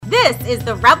This is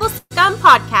the Rebel Scum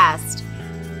Podcast.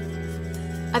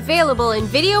 Available in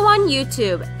video on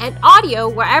YouTube and audio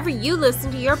wherever you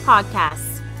listen to your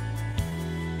podcasts.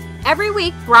 Every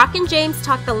week, Brock and James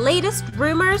talk the latest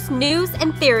rumors, news,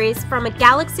 and theories from a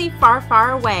galaxy far,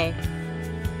 far away.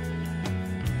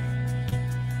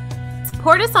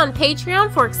 Support us on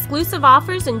Patreon for exclusive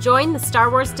offers and join the Star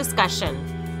Wars discussion.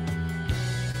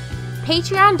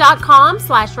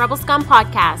 Patreon.com/Rebel Scum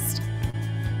Podcast.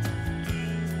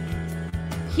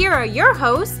 Here are your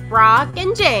hosts, Brock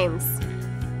and James.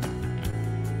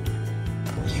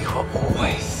 You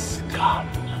always scum.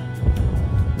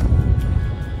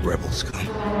 Rebel Scum.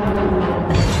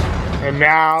 And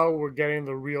now we're getting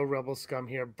the real Rebel Scum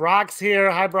here. Brock's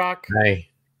here. Hi, Brock. Hi,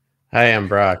 I'm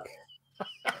Brock.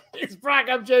 It's Brock.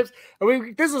 I'm James.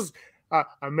 And this is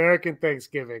American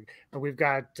Thanksgiving. And we've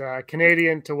got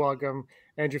Canadian to welcome.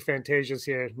 Andrew Fantasia's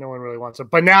here. No one really wants him.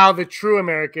 But now the true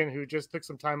American who just took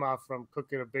some time off from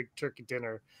cooking a big turkey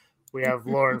dinner. We have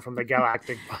Lauren from the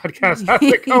Galactic Podcast. How's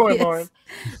it going, Yes. Lauren?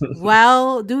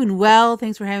 Well, doing well.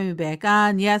 Thanks for having me back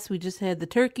on. Yes, we just had the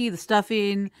turkey, the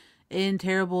stuffing, and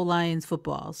terrible Lions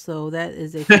football. So that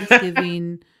is a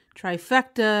Thanksgiving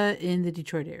trifecta in the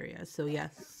Detroit area. So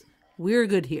yes, we're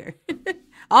good here.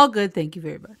 All good. Thank you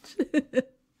very much.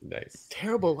 Nice.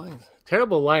 Terrible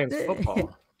Lions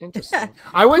football. Interesting.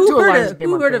 I went to a Lions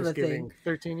game on Thanksgiving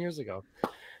 13 years ago.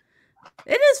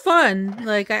 It is fun.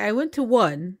 Like I went to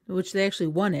one, which they actually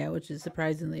won at, which is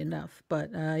surprisingly enough. But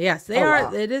yes, they are.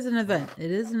 Wow. It is an event. It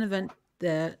is an event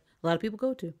that a lot of people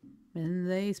go to, and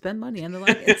they spend money on the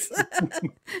Lions.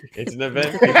 It's an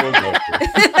event people go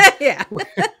to. Yeah.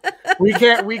 We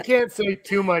can't say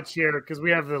too much here because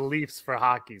we have the Leafs for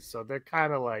hockey, so they're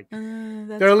kind of like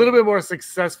they're a little bit more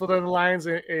successful than the Lions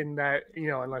in that, you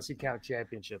know, unless you count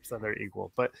championships, then they're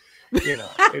equal. But you know,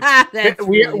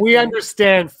 we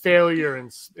understand failure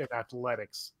in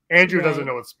athletics. Andrew doesn't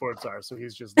know what sports are, so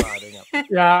he's just nodding up.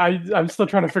 Yeah, I'm still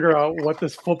trying to figure out what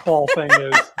this football thing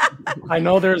is. I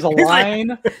know there's a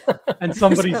line, and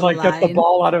somebody's like, "Get the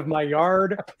ball out of my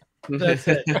yard." That's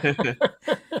it.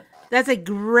 That's a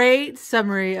great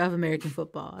summary of American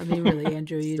football. I mean, really,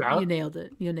 Andrew, you nailed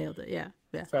it. You nailed it. Yeah.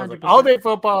 Sounds like all day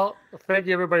football. Thank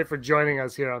you, everybody, for joining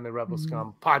us here on the Rebel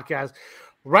Scum podcast.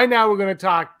 Right now, we're going to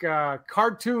talk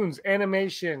cartoons,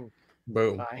 animation,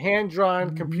 boom,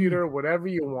 hand-drawn, computer, whatever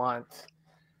you want.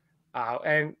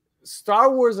 And Star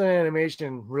Wars and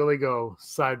animation really go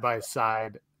side by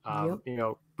side. You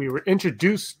know, we were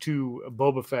introduced to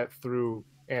Boba Fett through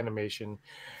animation.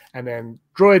 And then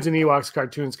Droids and Ewoks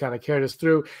cartoons kind of carried us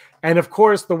through. And of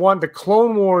course, the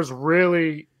Clone Wars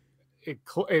really it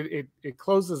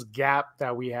closed this gap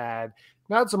that we had,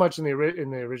 not so much in the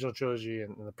original trilogy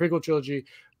and in the prequel trilogy,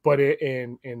 but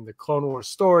in the Clone Wars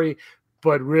story,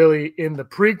 but really in the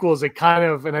prequels, it kind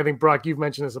of, and I think Brock, you've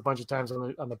mentioned this a bunch of times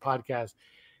on the podcast,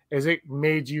 is it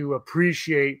made you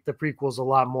appreciate the prequels a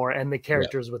lot more and the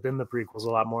characters within the prequels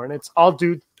a lot more. And it's all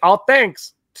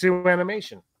thanks to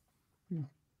animation.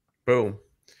 Boom.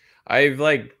 I've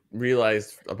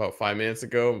realized about 5 minutes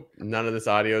ago, none of this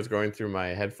audio is going through my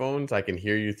headphones. I can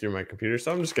hear you through my computer,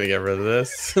 so I'm just going to get rid of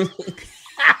this.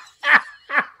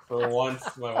 For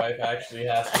once, my wife actually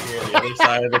has to hear the other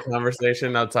side of the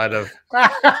conversation outside of,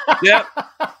 yep,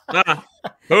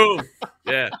 boom,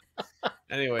 yeah.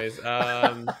 Anyways,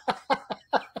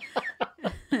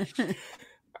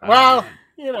 well,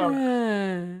 you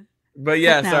know. But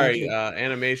yeah, sorry,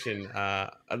 animation. I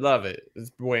love it. It's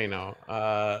bueno.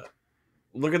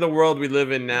 Look at the world we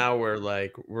live in now where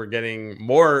we're getting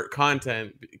more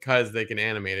content because they can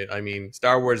animate it. I mean,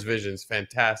 Star Wars Vision's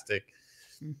fantastic.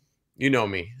 You know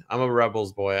me. I'm a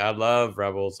Rebels boy. I love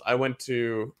Rebels. I watched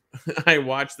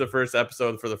the first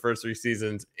episode for the first 3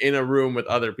 seasons in a room with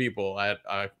other people at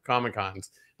Comic-Cons.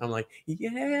 I'm like,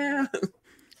 yeah.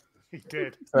 He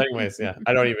did. So anyways, yeah,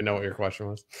 I don't even know what your question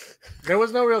was. There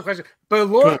was no real question, but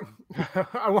Lauren,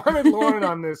 I wanted Lauren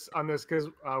on this because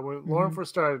when Lauren first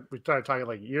started, we started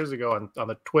talking years ago on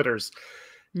the Twitters.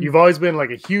 You've always been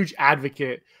a huge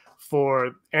advocate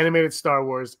for animated Star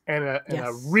Wars and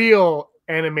a real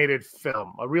animated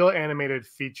film, a real animated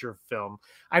feature film.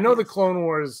 I know the Clone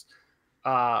Wars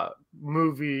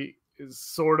movie is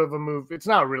sort of a movie. It's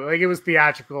not really it was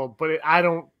theatrical, but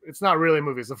it's not really a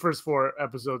movie. It's the first 4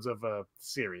 episodes of a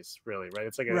series, really, right?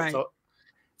 It's right.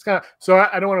 It's kind of, so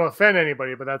I don't want to offend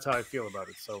anybody, but that's how I feel about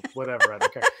it. So whatever, I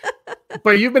don't care.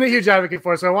 But you've been a huge advocate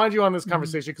for it, so I wanted you on this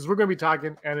conversation because we're going to be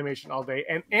talking animation all day.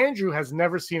 And Andrew has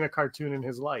never seen a cartoon in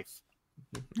his life.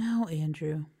 No,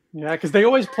 Andrew. Yeah, because they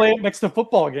always play it next to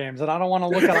football games, and I don't want to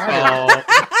look at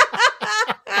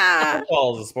it.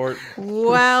 football is a sport.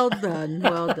 Well done.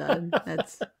 Well done.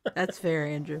 That's fair,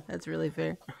 Andrew. That's really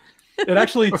fair. It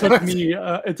actually took me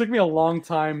a long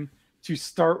time to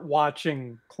start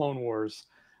watching Clone Wars.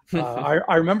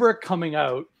 I remember it coming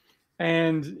out,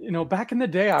 and back in the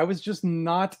day, I was just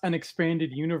not an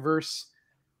expanded universe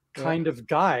kind of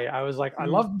guy. I was like, I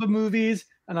love the movies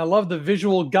and I love the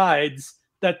visual guides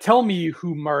that tell me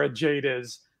who Mara Jade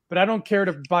is, but I don't care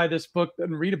to buy this book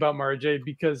and read about Mara Jade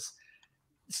because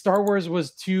Star Wars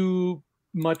was too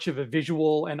much of a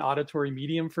visual and auditory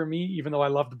medium for me. Even though I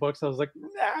loved the books, I was like,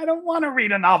 I don't want to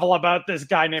read a novel about this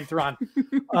guy named Thrawn.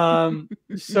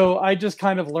 So I just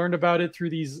kind of learned about it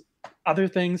through these other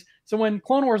things. So when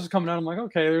Clone Wars was coming out, I'm like,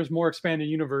 okay, there's more expanded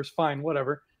universe, fine,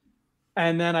 whatever.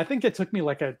 And then I think it took me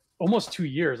like almost 2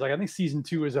 years. Like I think season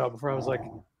 2 was out before I was like,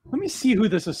 let me see who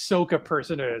this Ahsoka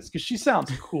person is because she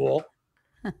sounds cool.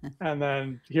 And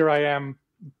then here I am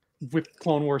with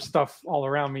Clone Wars stuff all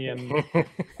around me, and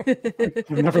I've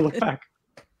never looked back.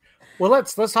 Well,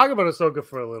 let's talk about Ahsoka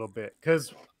for a little bit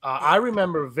because I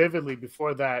remember vividly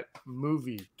before that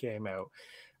movie came out,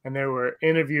 and there were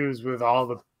interviews with all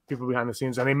the people behind the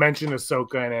scenes, and they mentioned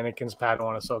Ahsoka and Anakin's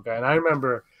Padawan Ahsoka, and I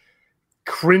remember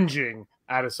cringing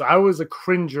at Ahsoka. I was a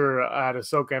cringer at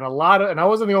Ahsoka, and I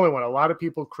wasn't the only one. A lot of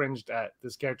people cringed at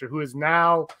this character who is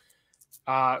now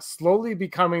slowly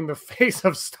becoming the face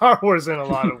of Star Wars in a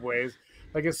lot of ways.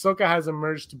 Like Ahsoka has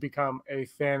emerged to become a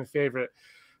fan favorite.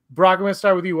 Brock, I'm going to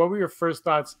start with you. What were your first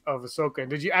thoughts of Ahsoka? And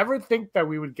did you ever think that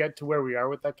we would get to where we are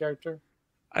with that character?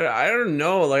 I don't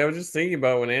know. Like I was just thinking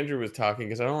about when Andrew was talking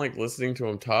because I don't like listening to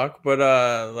him talk. But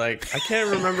like I can't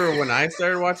remember when I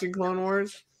started watching Clone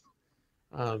Wars.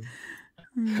 I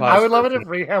would love it if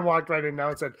Reham walked right in now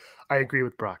and said, "I agree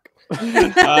with Brock." I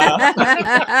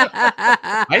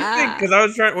think because I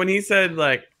was trying when he said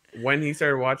like when he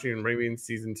started watching maybe in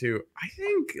season 2. I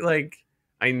think like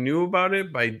I knew about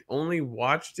it, but I only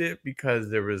watched it because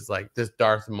there was like this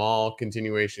Darth Maul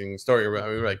continuation story. I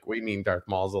mean, like, what do you mean Darth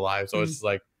Maul's alive? So it's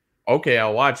like, okay,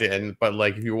 I'll watch it. But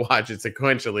like, if you watch it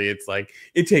sequentially, it's like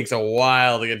it takes a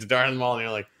while to get to Darth Maul, and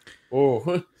you're like,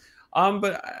 oh,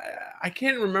 but I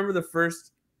can't remember the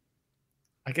first.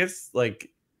 I guess like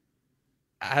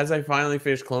as I finally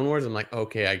finished Clone Wars, I'm like,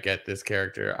 okay, I get this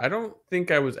character. I don't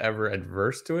think I was ever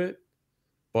adverse to it,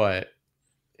 but.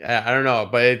 I don't know,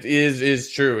 but it is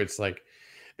true. It's like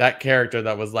that character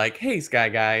that was like, "Hey, Sky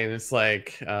Guy," and it's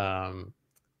like,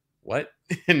 what?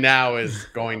 And now is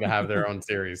going to have their own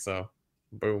series. So,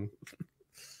 boom.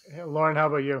 Hey, Lauren, how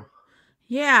about you?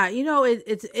 Yeah,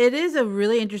 it is a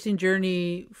really interesting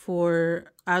journey for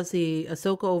obviously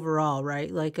Ahsoka overall, right?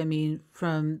 Like, I mean,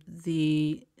 from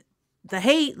the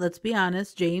hate. Let's be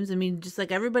honest, James. I mean, just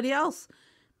like everybody else,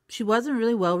 she wasn't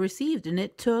really well received, and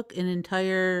it took an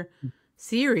entire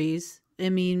series, I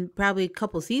mean, probably a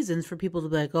couple seasons for people to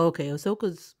be like, oh, okay,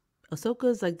 Ahsoka's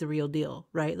like the real deal,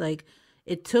 right? Like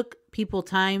it took people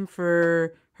time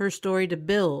for her story to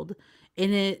build,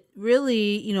 and it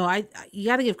really, you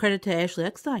got to give credit to Ashley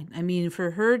Eckstein. I mean,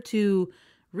 for her to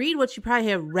read what she probably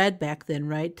had read back then,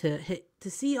 right? To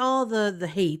see all the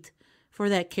hate for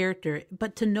that character,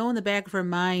 but to know in the back of her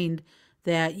mind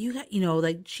that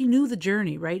like she knew the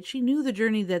journey, right? She knew the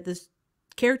journey that this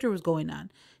character was going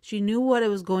on. She knew what it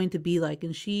was going to be like,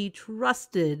 and she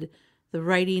trusted the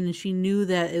writing, and she knew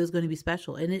that it was going to be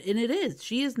special. And it is.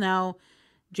 She is now,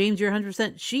 James, you're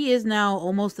 100%. She is now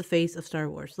almost the face of Star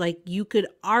Wars. Like, you could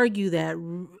argue that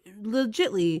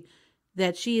legitly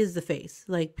that she is the face.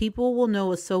 Like, people will know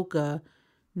Ahsoka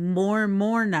more and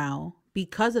more now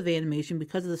because of animation,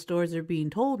 because of the stories that are being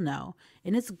told now.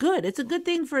 And it's good. It's a good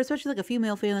thing for especially like a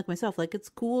female fan like myself. Like, it's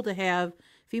cool to have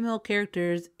female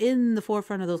characters in the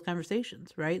forefront of those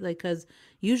conversations, right? Like, because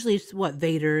usually it's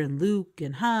Vader and Luke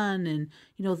and Han and,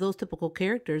 those typical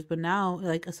characters. But now,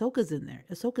 like, Ahsoka's in there.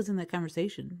 Ahsoka's in that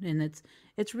conversation. And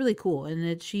it's really cool.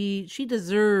 And she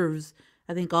deserves,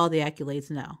 I think, all the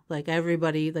accolades now. Like,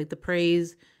 everybody, like, the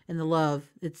praise and the love,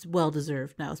 it's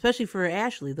well-deserved now, especially for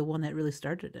Ashley, the one that really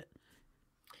started it.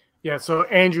 Yeah, so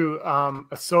Andrew,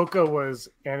 Ahsoka was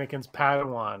Anakin's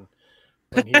Padawan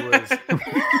when he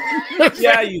was.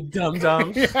 Yeah, you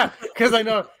dumb. Yeah, because I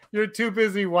know you're too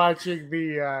busy watching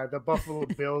the Buffalo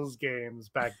Bills games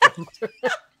back then.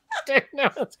 Don't know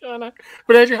what's going on.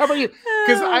 But Andrew, how about you?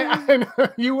 Because I know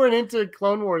you weren't into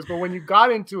Clone Wars, but when you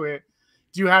got into it,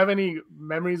 do you have any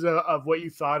memories of what you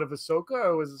thought of Ahsoka,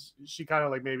 or was she kind of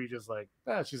like maybe just like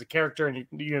she's a character and you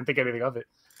didn't think anything of it?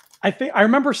 I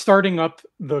remember starting up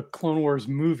the Clone Wars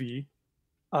movie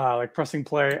like pressing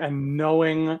play and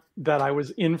knowing that I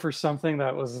was in for something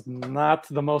that was not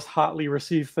the most hotly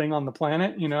received thing on the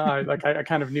planet. I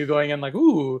kind of knew going in like,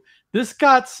 ooh, this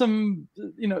got some,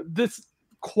 this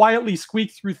quietly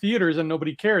squeaked through theaters and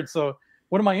nobody cared. So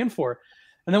what am I in for?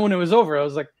 And then when it was over, I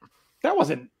was like, that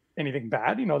wasn't anything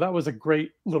bad. That was a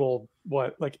great little,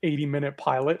 80-minute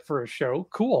pilot for a show.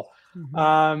 Cool.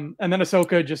 Mm-hmm. And then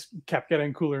Ahsoka just kept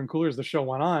getting cooler and cooler as the show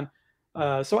went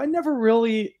on. So I never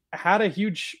really had a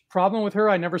huge problem with her.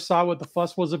 I never saw what the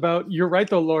fuss was about. You're right,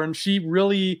 though, Lauren. She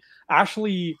really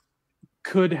actually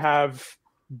could have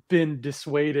been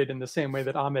dissuaded in the same way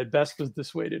that Ahmed Best was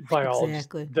dissuaded by all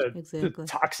the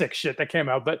toxic shit that came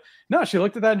out. But no, she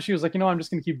looked at that and she was like, I'm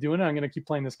just going to keep doing it. I'm going to keep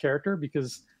playing this character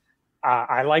because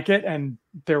I like it and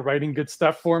they're writing good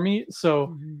stuff for me.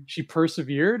 So she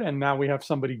persevered, and now we have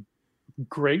somebody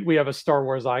great. We have a Star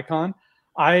Wars icon.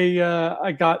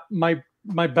 I got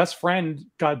my best friend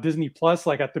got Disney Plus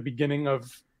like at the beginning of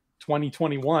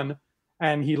 2021,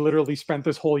 and he literally spent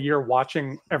this whole year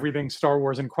watching everything Star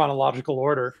Wars in chronological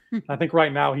order. I think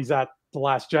right now he's at The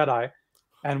Last Jedi.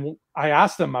 And I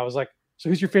asked him, I was like, so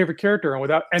who's your favorite character? And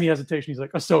without any hesitation, he's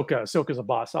like, Ahsoka. Ahsoka's a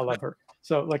boss. I love her.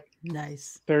 So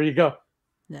nice. There you go.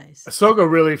 Nice. Ahsoka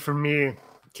really, for me,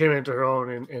 came into her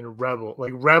own in Rebel.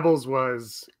 Like Rebels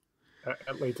was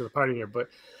late to the party here, but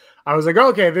I was like,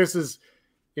 okay, this is,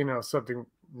 something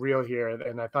real here.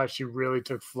 And I thought she really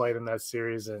took flight in that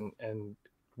series. And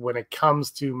when it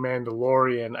comes to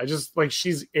Mandalorian, I just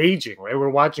she's aging, right? We're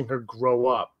watching her grow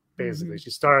up, basically. She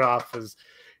started off as,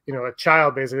 a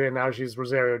child, basically, and now she's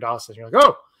Rosario Dawson. You're like,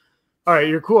 oh, all right,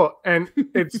 you're cool. And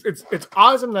it's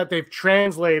awesome that they've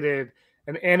translated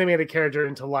an animated character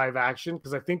into live action,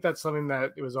 because I think that's something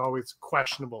that it was always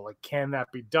questionable. Like, can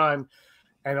that be done?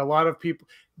 And a lot of people,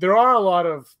 there are a lot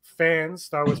of fans,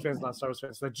 Star Wars fans, not Star Wars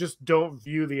fans, that just don't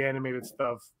view the animated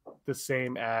stuff the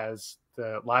same as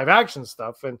the live action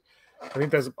stuff. And I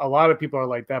think there's a lot of people are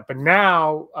like that. But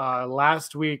now,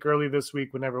 last week, early this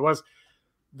week, whenever it was,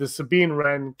 the Sabine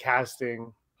Wren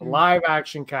casting, a live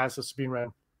action cast of Sabine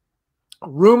Wren.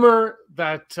 Rumor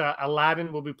that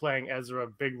Aladdin will be playing Ezra,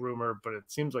 big rumor, but it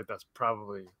seems like that's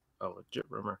probably a legit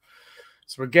rumor.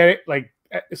 So we're getting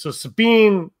so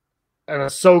Sabine and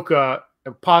Ahsoka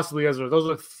and possibly Ezra. Those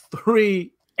are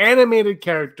 3 animated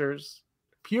characters,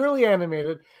 purely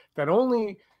animated, that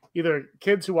only either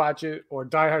kids who watch it or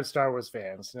diehard Star Wars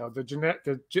fans.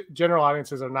 The general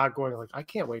audiences are not going like, I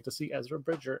can't wait to see Ezra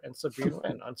Bridger and Sabine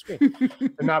Wren on screen. They're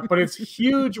not, but it's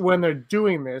huge when they're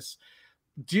doing this.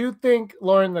 Do you think,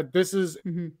 Lauren, that this is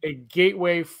a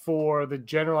gateway for the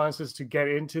general audiences to get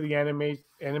into the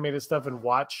animated stuff and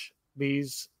watch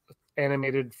these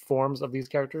animated forms of these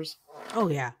characters? Oh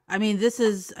yeah. I mean, this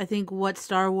is, I think, what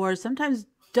Star Wars sometimes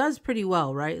does pretty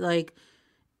well, right? Like,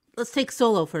 let's take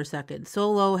Solo for a second.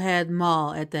 Solo had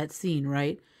Maul at that scene,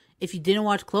 right? If you didn't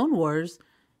watch Clone Wars,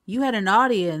 you had an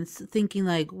audience thinking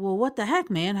like, well, what the heck,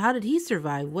 man? How did he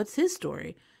survive? What's his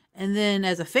story? And then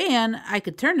as a fan, I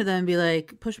could turn to them and be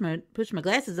like, push my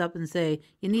glasses up and say,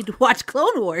 you need to watch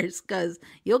Clone Wars, because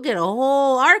you'll get a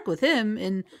whole arc with him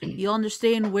and you'll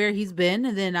understand where he's been.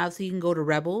 And then obviously you can go to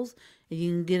Rebels and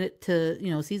you can get it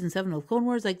to, season 7 of Clone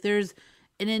Wars. Like, there's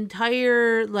an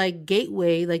entire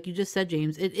gateway, like you just said,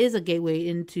 James. It is a gateway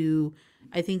into,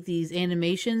 I think, these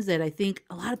animations that I think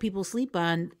a lot of people sleep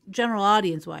on, general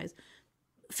audience wise.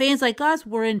 Fans like us,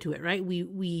 we're into it, right? We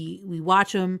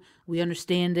watch them, we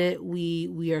understand it,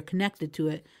 we are connected to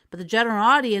it. But the general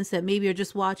audience that maybe are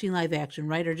just watching live action,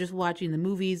 right, or just watching the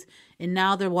movies, and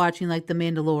now they're watching The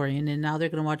Mandalorian, and now they're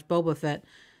going to watch Boba Fett.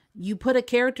 You put a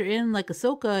character in like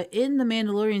Ahsoka in The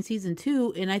Mandalorian season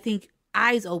 2, and I think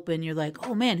eyes open, you're like,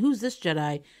 oh man, who's this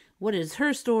Jedi? What is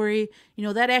her story?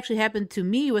 That actually happened to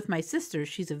me with my sister.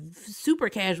 She's a super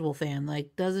casual fan,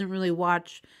 doesn't really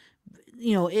watch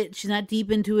she's not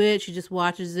deep into it. She just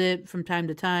watches it from time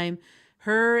to time.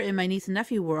 Her and my niece and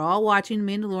nephew were all watching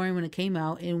Mandalorian when it came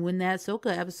out. And when that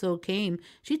Ahsoka episode came,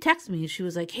 she texted me. She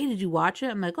was like, hey, did you watch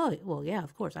it? I'm like, oh, well, yeah,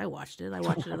 of course I watched it. I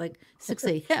watched it at 6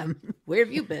 a.m. Where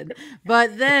have you been?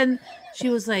 But then she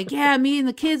was like, yeah, me and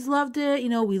the kids loved it.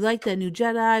 We liked that new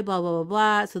Jedi, blah, blah, blah,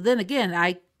 blah. So then again,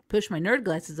 I pushed my nerd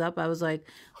glasses up. I was like,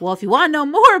 well, if you want to know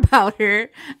more about her,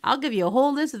 I'll give you a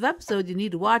whole list of episodes you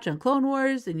need to watch on Clone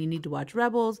Wars, and you need to watch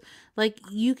Rebels.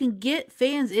 You can get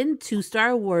fans into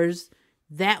Star Wars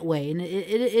that way. And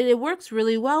it works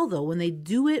really well, though. When they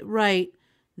do it right,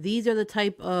 these are the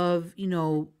type of,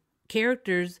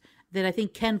 characters that I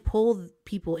think can pull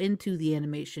people into the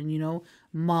animation.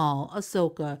 Maul,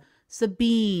 Ahsoka,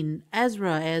 Sabine,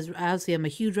 Ezra. As obviously, I'm a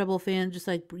huge Rebel fan, just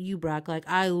like you, Brock.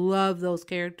 I love those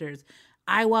characters.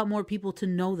 I want more people to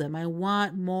know them. I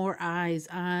want more eyes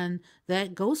on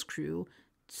that Ghost Crew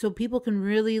so people can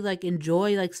really like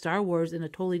enjoy like Star Wars in a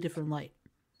totally different light.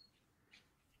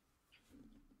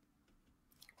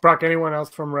 Brock, anyone else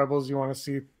from Rebels you want to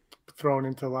see thrown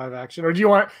into live action? Or do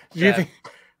you think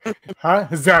huh?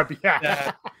 Zeb,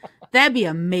 yeah. That'd be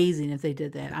amazing if they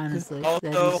did that, honestly.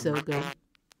 That'd be so good.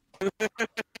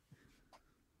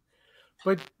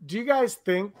 But do you guys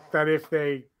think that if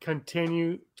they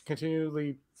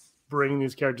continually bring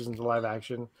these characters into live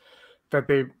action, that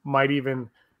they might even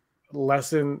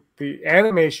lessen the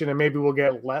animation and maybe we'll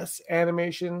get less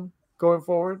animation going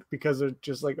forward because they're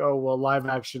just like, oh well, live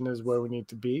action is where we need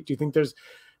to be? Do you think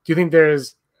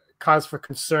there's cause for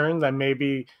concern that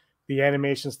maybe the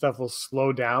animation stuff will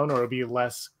slow down or be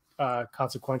less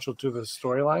consequential to the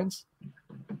storylines?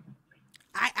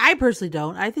 I personally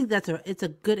don't. I think it's a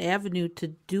good avenue to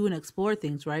do and explore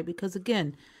things, right? Because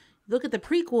again, look at the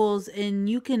prequels, and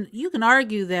you can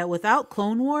argue that without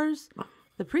Clone Wars,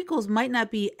 the prequels might not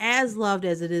be as loved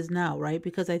as it is now, right?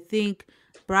 Because I think,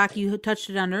 Brock, you touched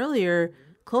it on earlier,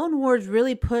 Clone Wars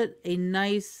really put a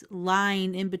nice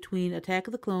line in between Attack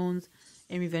of the Clones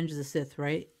and Revenge of the Sith,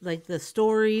 right? Like the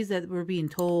stories that were being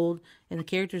told and the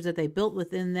characters that they built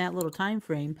within that little time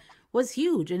frame was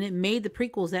huge, and it made the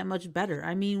prequels that much better.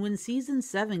 I mean, when season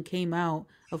 7 came out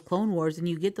of Clone Wars and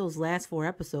you get those last 4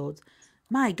 episodes,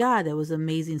 my God, that was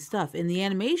amazing stuff. And the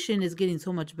animation is getting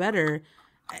so much better.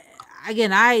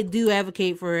 Again, I do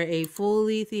advocate for a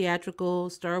fully theatrical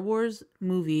Star Wars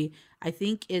movie. I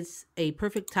think it's a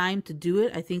perfect time to do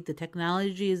it. I think the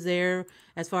technology is there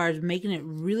as far as making it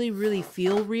really, really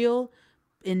feel real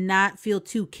and not feel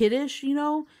too kiddish, you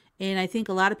know? And I think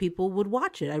a lot of people would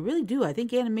watch it. I really do. I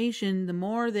think animation, the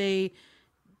more they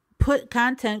put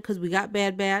content, because we got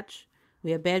Bad Batch.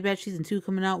 We have Bad Batch Season 2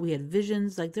 coming out. We had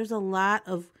Visions. Like, there's a lot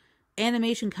of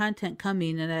animation content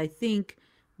coming. And I think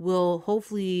will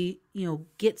hopefully,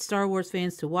 get Star Wars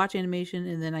fans to watch animation.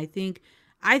 And then I think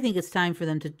it's time for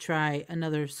them to try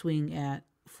another swing at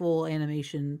full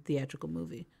animation theatrical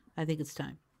movie. I think it's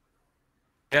time.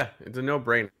 Yeah, it's a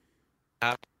no-brainer.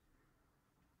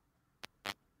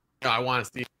 I want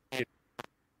to see it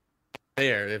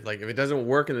there. If it doesn't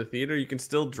work in the theater, you can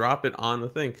still drop it on the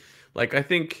thing. Like, I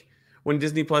think when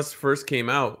Disney Plus first came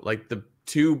out, like the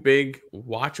two big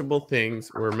watchable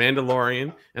things were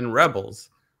Mandalorian and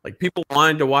Rebels. Like, people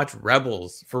wanted to watch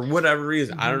Rebels for whatever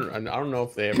reason. I don't know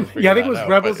if they ever figured I think it was out,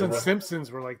 Rebels and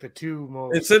Simpsons were like the two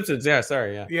most. It's Simpsons, yeah.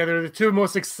 Sorry, yeah. Yeah, they're the two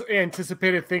most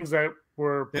anticipated things that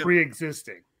were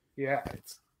pre-existing. Yeah,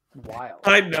 it's wild.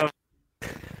 I know.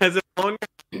 As a phone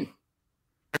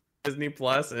Disney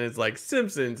Plus, and it's like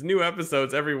Simpsons new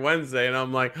episodes every Wednesday, and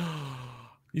I'm like, oh,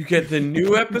 you get the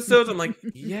new episodes? I'm like,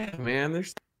 yeah, man, they're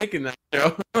still making that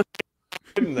show.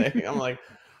 Couldn't they? I'm like,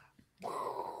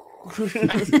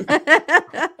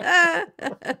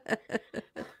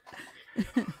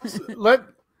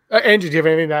 Andrew, do you have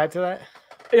anything to add to that?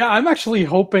 Yeah, I'm actually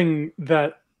hoping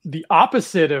that the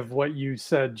opposite of what you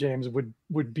said, James,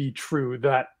 would be true.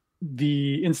 That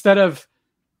instead of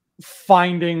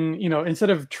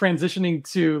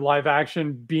transitioning to live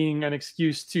action being an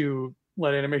excuse to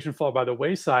let animation fall by the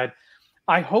wayside,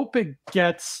 I hope it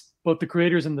gets both the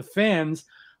creators and the fans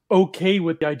okay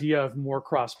with the idea of more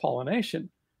cross-pollination.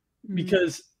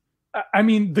 Because, I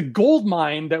mean, the gold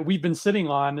mine that we've been sitting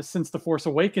on since The Force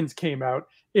Awakens came out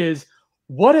is,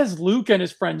 what has Luke and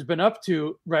his friends been up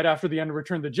to right after the end of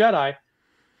Return of the Jedi?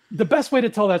 The best way to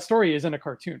tell that story is in a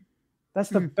cartoon. That's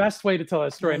the best way to tell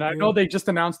that story. And I know they just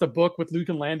announced a book with Luke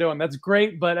and Lando, and that's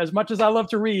great. But as much as I love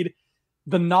to read,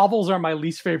 the novels are my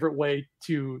least favorite way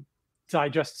to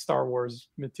digest Star Wars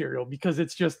material, because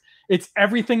it's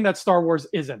everything that Star Wars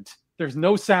isn't. There's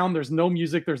no sound, there's no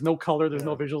music, there's no color, there's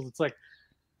no visuals. It's like,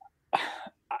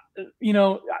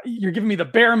 you're giving me the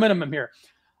bare minimum here.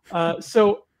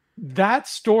 So that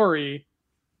story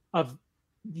of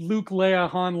Luke, Leia,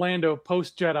 Han, Lando,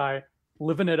 post-Jedi,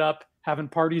 living it up, having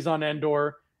parties on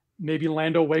Endor. Maybe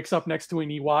Lando wakes up next to an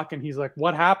Ewok and he's like,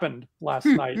 what happened last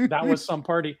night? That was some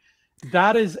party.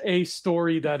 That is a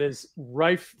story that is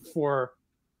rife for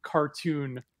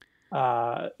cartoon,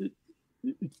 to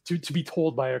be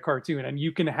told by a cartoon. And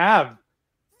you can have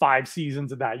 5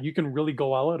 seasons of that. You can really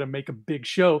go all out and make a big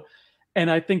show.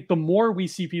 And I think the more we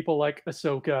see people like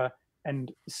Ahsoka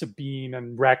and Sabine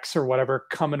and Rex or whatever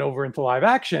coming over into live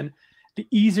action, the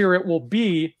easier it will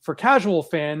be for casual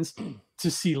fans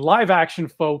to see live action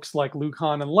folks like Luke,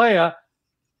 Han, and Leia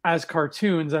as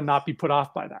cartoons and not be put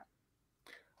off by that.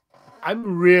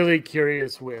 I'm really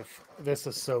curious with this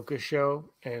Ahsoka show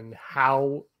and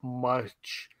how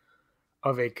much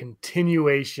of a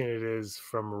continuation it is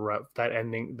from that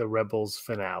ending, the Rebels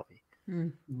finale.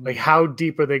 Like, how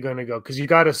deep are they going to go? Because you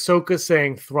got Ahsoka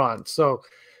saying Thrawn. So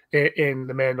in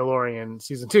The Mandalorian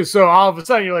season 2. So all of a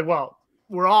sudden you're like, well,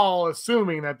 we're all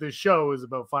assuming that this show is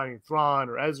about finding Thrawn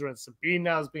or Ezra, and Sabine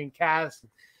now is being cast.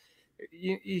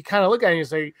 You kind of look at it and you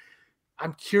say,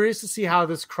 I'm curious to see how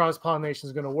this cross-pollination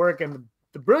is going to work. And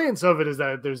the brilliance of it is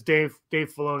that there's Dave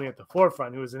Filoni at the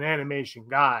forefront, who is an animation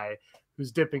guy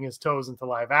who's dipping his toes into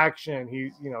live action.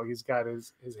 He's got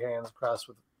his hands crossed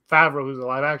with Favreau, who's a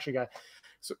live action guy.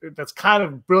 So that's kind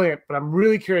of brilliant, but I'm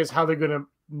really curious how they're going to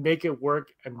make it work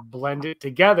and blend it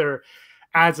together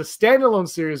as a standalone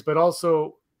series, but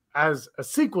also as a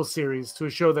sequel series to a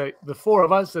show that the four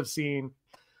of us have seen,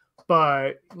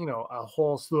 but a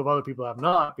whole slew of other people have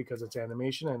not, because it's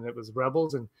animation and it was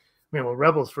Rebels. And I mean, when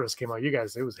Rebels first came out, you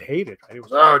guys, it was hated, right? It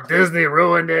was, oh, Disney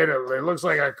ruined it. It looks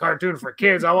like a cartoon for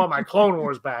kids. I want my Clone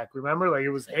Wars back. Remember? Like, it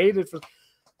was hated.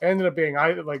 Ended up being,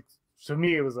 to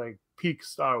me, it was like peak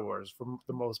Star Wars for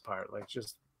the most part, like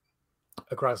just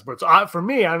across the board. So for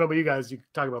me, I don't know about you guys, you can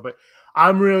talk about, but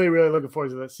I'm really, really looking forward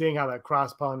to that, seeing how that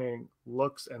cross-pollinating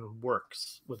looks and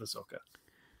works with Ahsoka.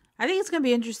 I think it's going to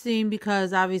be interesting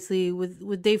because obviously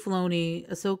with Dave Filoni,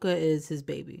 Ahsoka is his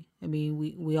baby. I mean,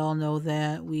 we all know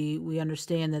that. We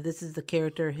understand that this is the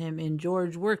character him and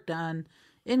George worked on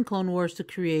in Clone Wars to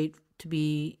create to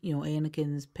be,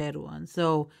 Anakin's Padawan.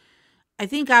 So I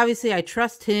think obviously I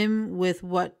trust him with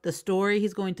what the story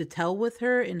he's going to tell with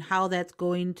her and how that's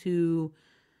going to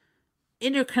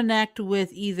interconnect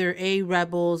with either A,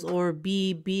 Rebels, or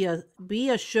be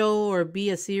a show or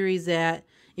be a series that,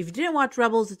 if you didn't watch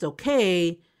Rebels, it's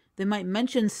okay. They might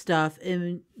mention stuff,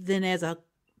 and then as a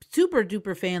super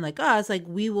duper fan like us, like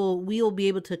we will be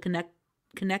able to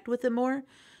connect with it more.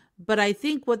 But I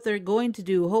think what they're going to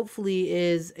do, hopefully,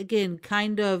 is again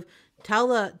kind of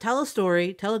tell a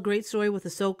story, tell a great story with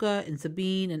Ahsoka and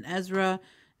Sabine and Ezra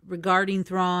regarding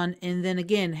Thrawn, and then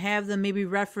again have them maybe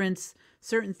reference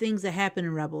certain things that happen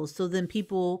in Rebels, so then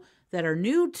people that are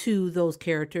new to those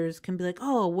characters can be like,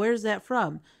 oh, where's that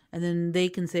from? And then they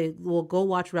can say, well, go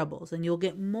watch Rebels, and you'll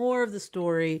get more of the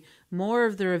story, more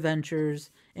of their adventures,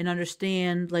 and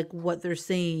understand like what they're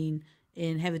saying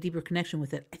and have a deeper connection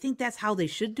with it. I think that's how they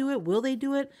should do it. Will they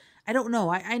do it? I don't know.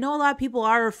 I know a lot of people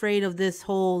are afraid of this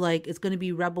whole, like, it's going to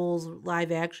be Rebels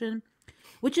live action,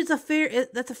 which is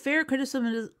that's a fair criticism,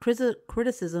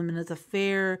 and it's a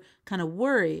fair kind of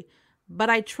worry. But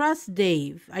I trust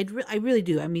Dave. I really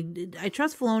do. I mean, I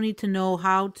trust Filoni to know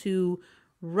how to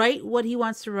write what he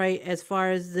wants to write as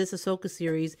far as this Ahsoka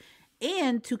series,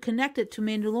 and to connect it to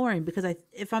Mandalorian, because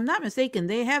if I'm not mistaken,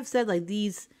 they have said like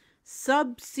these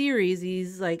sub-series,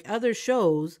 these like other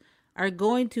shows are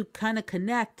going to kind of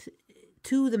connect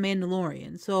to the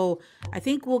Mandalorian. So I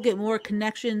think we'll get more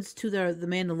connections to the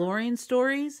Mandalorian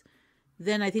stories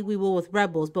than I think we will with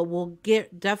Rebels, but we'll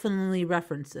get definitely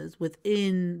references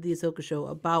within the Ahsoka show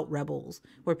about Rebels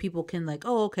where people can like,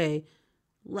 oh, okay,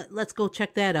 let's go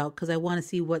check that out, because I want to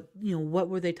see what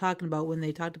were they talking about when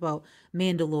they talked about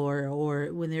Mandalore,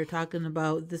 or when they're talking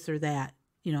about this or that,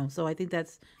 So I think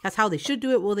that's how they should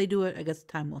do it. Will they do it? I guess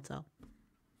time will tell.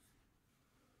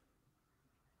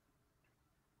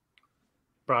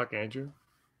 Brock, Andrew,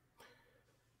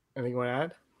 anything you want to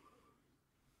add?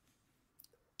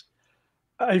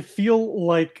 I feel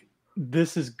like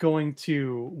this is going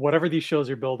to, whatever these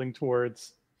shows are building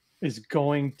towards, is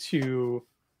going to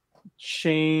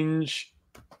change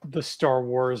the Star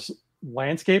Wars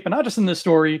landscape, and not just in the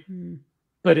story,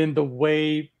 but in the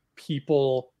way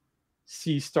people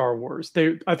see Star Wars.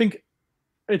 I think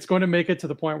it's going to make it to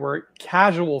the point where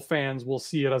casual fans will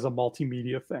see it as a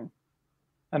multimedia thing,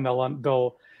 and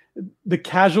the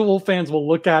casual fans will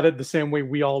look at it the same way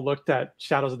we all looked at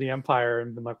Shadows of the Empire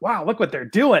and been like, wow, look what they're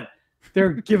doing.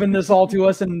 They're giving this all to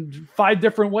us in 5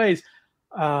 different ways.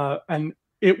 And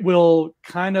it will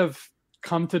kind of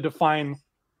come to define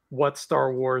what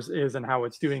Star Wars is and how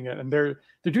it's doing it. And they're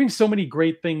doing so many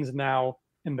great things now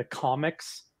in the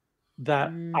comics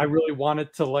that I really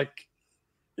wanted to like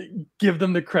give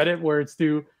them the credit where it's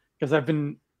due, because I've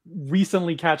been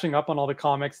recently catching up on all the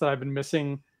comics that I've been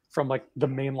missing from like the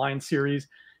mainline series,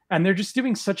 and they're just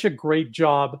doing such a great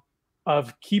job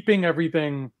of keeping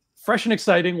everything fresh and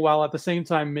exciting while at the same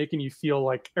time making you feel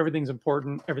like everything's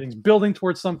important, everything's building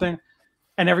towards something,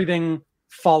 and everything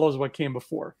follows what came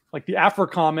before. Like the Aphra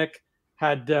comic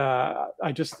had,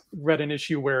 I just read an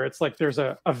issue where it's like there's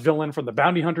a villain from the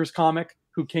Bounty Hunters comic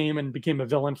who came and became a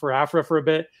villain for Aphra for a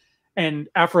bit, and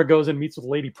Aphra goes and meets with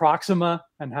Lady Proxima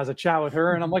and has a chat with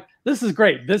her, and I'm like, this is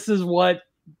great. This is what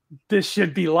this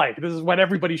should be like. This is what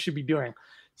everybody should be doing.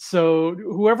 So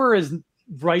whoever is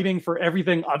writing for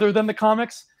everything other than the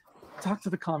comics, talk to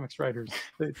the comics writers.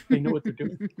 They know what they're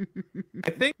doing. I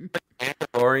think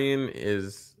Mandalorian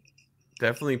is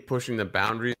definitely pushing the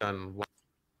boundaries on what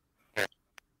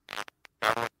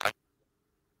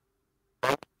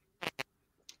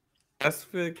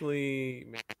specifically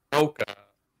Ahsoka.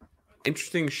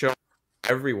 Interesting show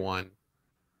for everyone.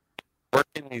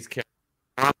 Working these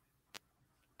characters,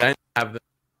 then have the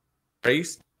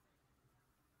race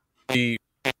the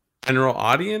general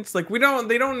audience. Like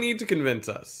they don't need to convince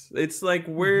us. It's like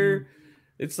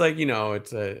it's like, you know,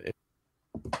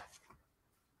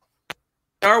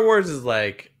 Star Wars is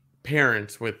like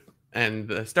parents and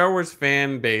the Star Wars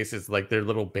fan base is like their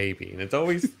little baby, and it's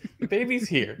always the baby's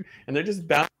here, and they're just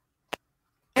bound.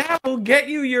 Yeah, we'll get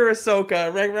you your Ahsoka,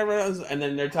 and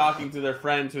then they're talking to their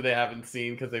friends who they haven't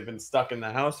seen because they've been stuck in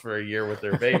the house for a year with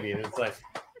their baby, and it's like,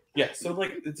 yeah, so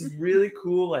like it's really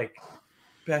cool, like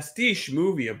pastiche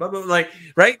movie, blah, blah, like,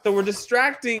 right? So we're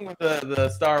distracting the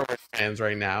Star Wars fans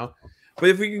right now, but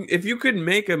if you could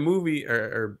make a movie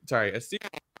a series.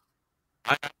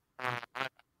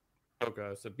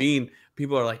 Sabine,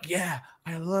 people are like, yeah,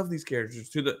 I love these characters.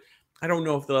 I don't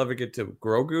know if they'll ever get to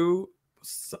Grogu,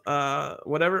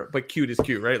 whatever, but cute is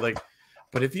cute, right? Like,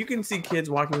 but if you can see kids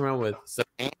walking around with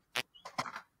Sabine,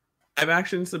 live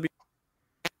action Sabine,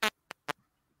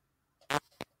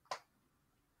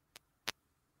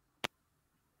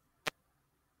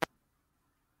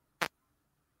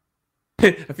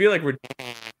 I feel like we're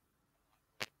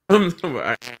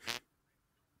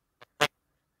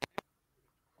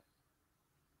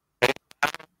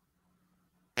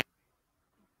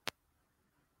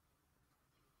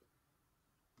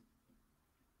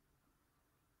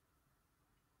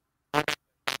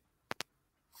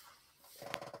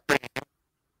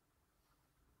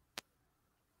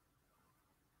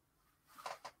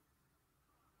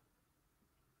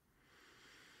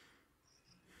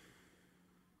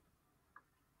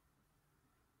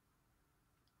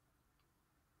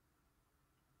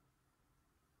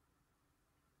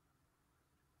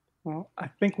Well, I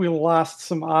think we lost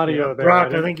some audio there.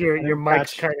 Brock, I think your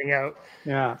mic's cutting out.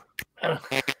 Yeah.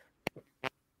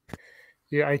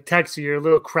 Yeah, I text you. You're a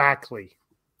little crackly.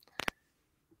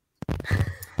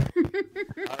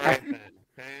 all right,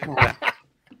 then.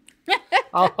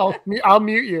 I'll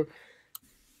mute you.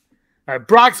 All right,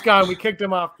 Brock's gone. We kicked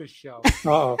him off the show.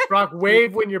 Uh-oh. Brock,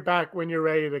 wave when you're back, when you're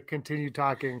ready to continue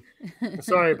talking.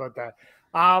 Sorry about that.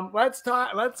 Let's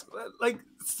talk. Let's like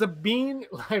Sabine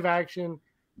live action.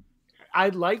 I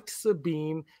liked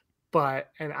Sabine,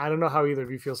 and I don't know how either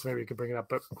of you feel, so maybe you could bring it up.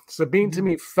 But Sabine to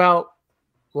me felt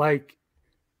like,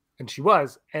 and she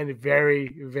was, and very,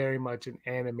 very much an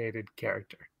animated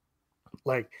character.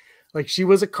 Like she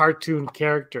was a cartoon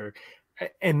character.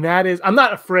 And that is, I'm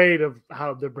not afraid of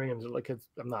how they're bringing it. Like,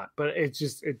 I'm not, but it's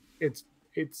just, it's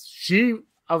she,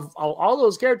 of all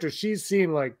those characters, she's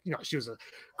seen, like, you know, she was a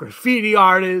graffiti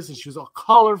artist and she was all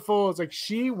colorful. It's like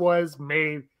she was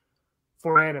made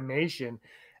for animation,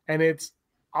 and it's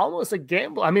almost a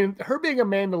gamble. I mean, her being a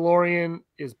Mandalorian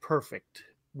is perfect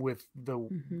with the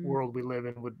world we live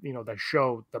in, with, you know, the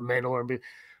show, the Mandalorian.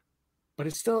 But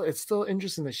it's still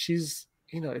interesting that she's,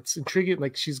 you know, it's intriguing.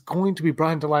 Like, she's going to be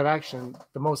brought into live action.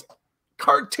 The most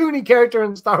cartoony character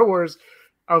in Star Wars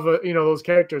of those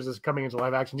characters is coming into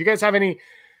live action. Do you guys have any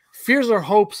fears or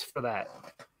hopes for that?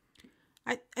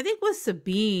 I think with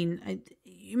Sabine,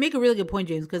 you make a really good point,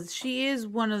 James, because she is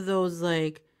one of those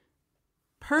like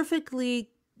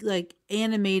perfectly like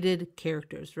animated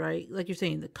characters, right? Like you're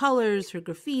saying, the colors, her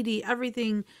graffiti,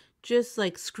 everything just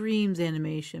like screams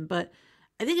animation. But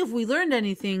I think if we learned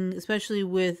anything, especially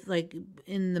with like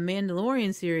in the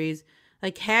Mandalorian series,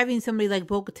 like having somebody like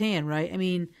Bo-Katan, right? I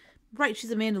mean, right,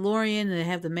 she's a Mandalorian and they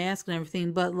have the mask and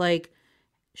everything, but like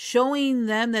showing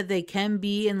them that they can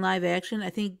be in live action, I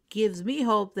think gives me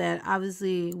hope that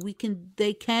obviously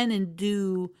they can and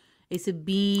do a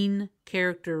Sabine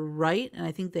character right, and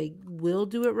I think they will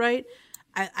do it right.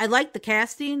 I like the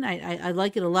casting. I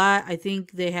like it a lot. I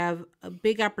think they have a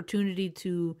big opportunity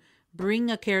to bring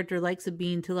a character like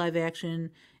Sabine to live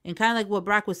action, and kind of like what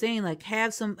Brock was saying, like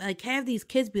have these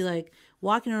kids be like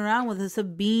walking around with a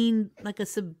Sabine, like a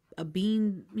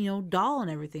Sabine, doll and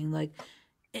everything. Like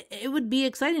it would be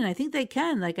exciting. I think they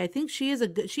can. Like, I think she's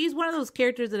one of those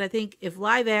characters that I think if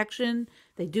live action,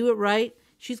 they do it right,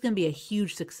 she's going to be a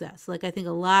huge success. Like, I think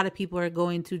a lot of people are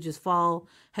going to just fall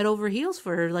head over heels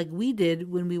for her, like we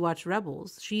did when we watched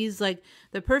Rebels. She's like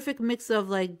the perfect mix of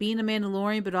like being a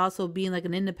Mandalorian, but also being like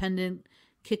an independent,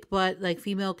 kick butt, like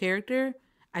female character.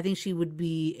 I think she would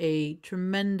be a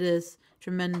tremendous,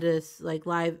 like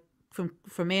live from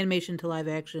animation to live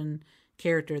action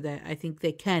character that I think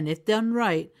they can, if done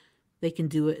right, they can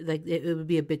do it. Like it would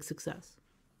be a big success.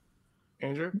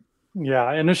 Andrew?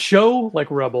 Yeah, in a show like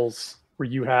Rebels, where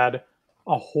you had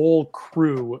a whole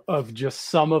crew of just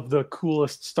some of the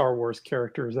coolest Star Wars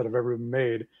characters that have ever been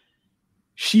made,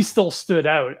 she still stood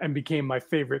out and became my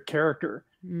favorite character.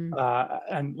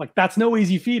 And like that's no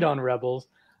easy feat on Rebels.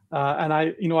 And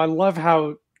I love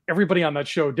how everybody on that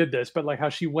show did this, but like how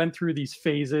she went through these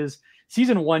phases.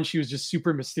 Season 1, she was just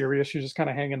super mysterious. She was just kind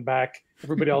of hanging back.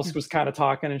 Everybody else was kind of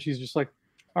talking, and she's just like,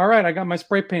 all right, I got my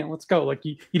spray paint. Let's go. Like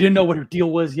you didn't know what her deal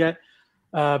was yet.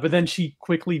 But then she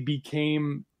quickly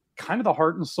became kind of the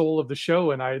heart and soul of the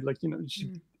show. And I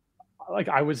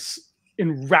I was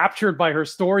enraptured by her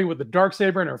story with the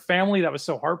Darksaber and her family. That was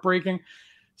so heartbreaking.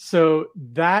 So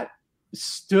that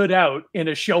stood out in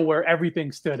a show where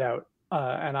everything stood out.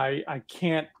 And I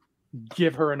can't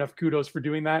give her enough kudos for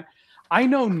doing that. I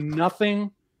know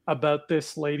nothing about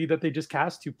this lady that they just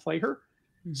cast to play her.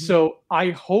 So I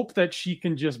hope that she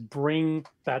can just bring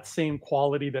that same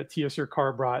quality that Tia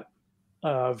Sircar brought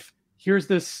of here's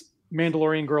this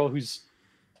Mandalorian girl who's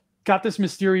got this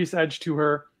mysterious edge to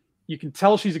her. You can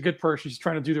tell she's a good person. She's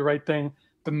trying to do the right thing.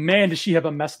 But man, does she have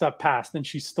a messed up past, and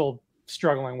she's still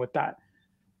struggling with that.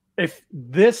 If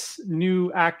this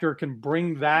new actor can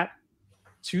bring that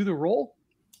to the role,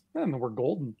 then we're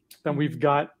golden. Then we've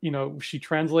got, she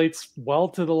translates well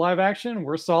to the live action.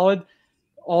 We're solid.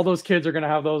 All those kids are going to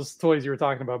have those toys you were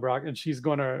talking about, Brock, and she's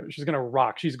going to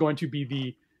rock. She's going to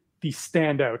be the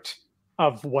standout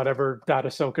of whatever that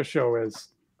Ahsoka show is.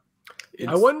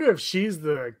 I wonder if she's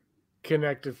the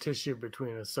connective tissue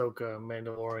between Ahsoka,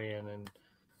 Mandalorian, and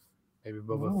maybe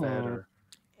Boba Fett or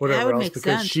whatever else,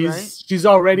 because she's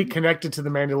already connected to the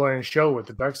Mandalorian show with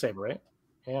the Darksaber, right?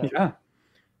 Yeah.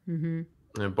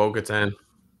 And Bo-Katan.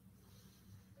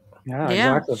 Yeah,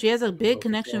 exactly. She has a big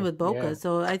connection with Boca. Yeah.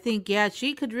 So I think,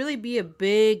 she could really be a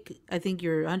big, I think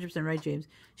you're 100% right, James.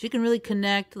 She can really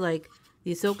connect like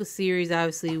the Ahsoka series,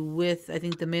 obviously, with, I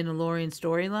think, the Mandalorian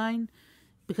storyline.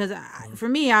 Because for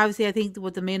me, obviously, I think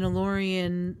what the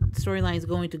Mandalorian storyline is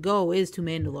going to go is to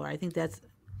Mandalore. I think that's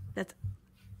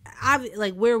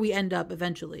like where we end up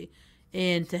eventually.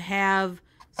 And to have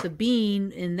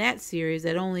Sabine in that series,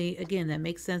 that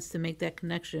makes sense to make that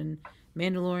connection.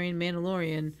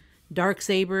 Mandalorian,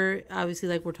 Darksaber, obviously,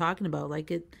 like we're talking about,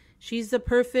 she's the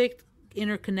perfect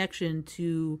interconnection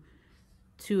to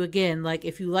again, like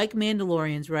if you like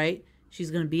Mandalorians, right? She's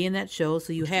going to be in that show.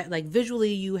 So you have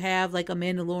visually, you have like a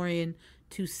Mandalorian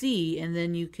to see, and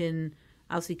then you can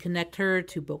obviously connect her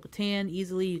to Bo-Katan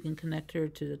easily. You can connect her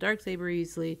to the Darksaber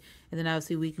easily, and then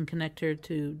obviously we can connect her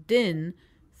to Din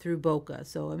through Boca.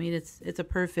 So I mean, it's a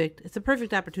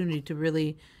perfect opportunity to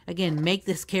really, again, make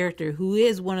this character, who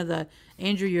is one of the,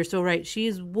 Andrew, you're so right, she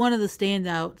is one of the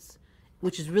standouts,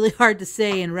 which is really hard to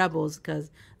say in Rebels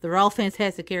because they're all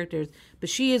fantastic characters, but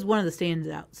she is one of the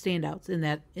standouts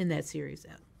in that series,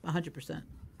 100%.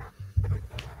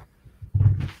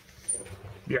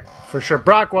 Yeah, for sure.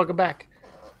 Brock, welcome back.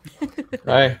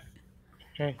 Hi.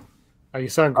 Hey. Oh, you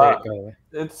sound great, by the way.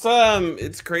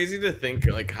 It's crazy to think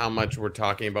like how much we're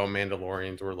talking about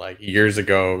Mandalorians were like years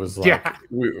ago. It was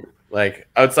like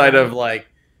outside of like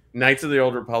Knights of the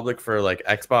Old Republic for like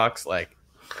Xbox, like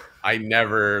I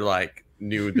never like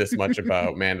knew this much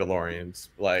about Mandalorians.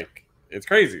 Like it's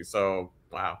crazy. So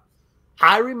wow.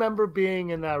 I remember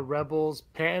being in that Rebels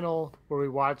panel where we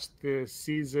watched the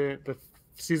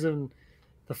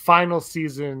final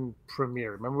season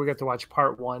premiere. Remember we got to watch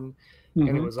part 1. And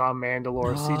it was on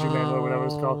Mandalore, Siege of Mandalore, whatever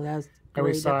it's called. That was and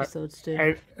we saw episodes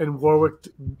too. And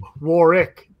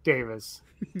Warwick Davis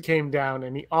came down,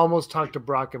 and he almost talked to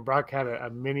Brock, and Brock had a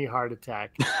mini heart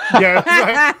attack. He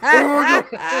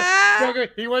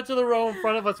went to the row in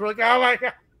front of us. We're like, oh my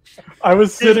god! I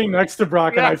was sitting next to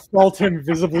Brock, and I felt him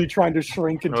visibly trying to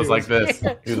shrink into. It was like this.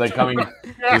 He was like coming.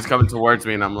 He was coming towards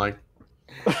me, and I'm like.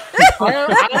 I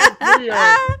have video.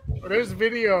 There's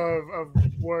video of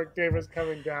Warwick Davis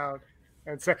coming down.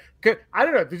 And so, I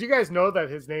don't know. Did you guys know that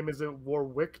his name isn't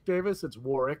Warwick Davis? It's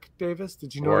Warwick Davis.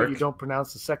 Did you know that you don't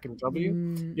pronounce the second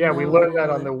W? Yeah, we learned that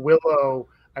on the Willow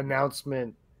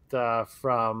announcement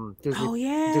from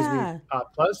Disney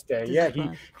Plus Day.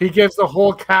 He gives the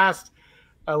whole cast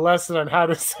a lesson on how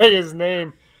to say his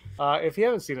name. If you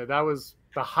haven't seen it, that was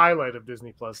the highlight of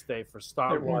Disney Plus Day for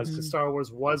Star Wars, because Star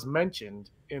Wars was mentioned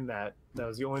in that. That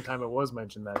was the only time it was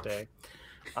mentioned that day.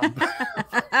 It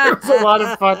was a lot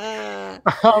of fun.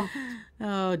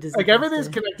 Like everything's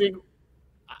connecting.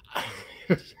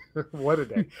 What a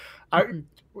day!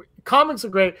 Comics are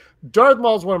great. Darth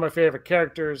Maul is one of my favorite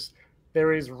characters.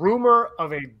 There is rumor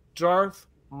of a Darth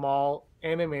Maul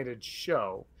animated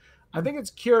show. I think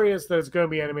it's curious that it's going to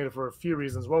be animated for a few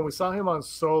reasons. One, we saw him on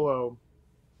Solo,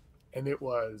 and it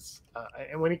was,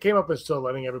 and when he came up as Solo,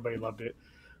 I think everybody loved it.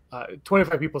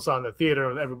 25 people saw it in the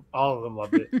theater, and all of them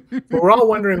loved it. But we're all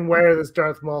wondering where this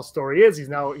Darth Maul story is. He's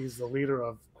the leader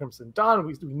of Crimson Dawn.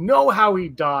 We know how he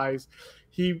dies.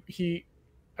 I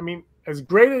mean, as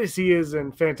great as he is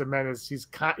in Phantom Menace, he's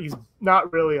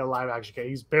not really a live action character.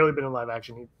 He's barely been in live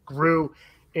action. He grew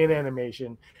in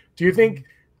animation. Do you think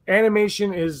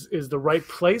animation is the right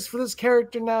place for this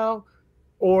character now,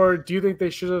 or do you think they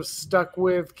should have stuck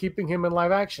with keeping him in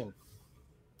live action?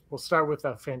 We'll start with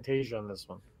Fantasia on this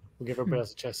one. We'll give everybody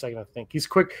else a second to think. He's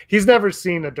quick. He's never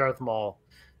seen a Darth Maul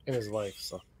in his life,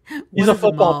 so he's a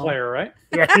football player, right?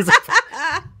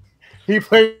 Yeah, he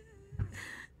played.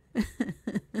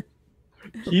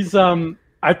 He's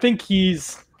I think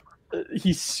he's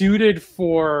suited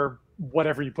for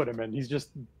whatever you put him in. He's just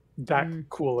that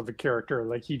cool of a character.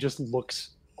 Like, he just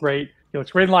looks great. He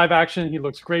looks great in live action. He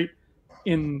looks great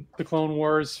in the Clone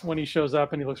Wars when he shows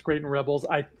up, and he looks great in Rebels.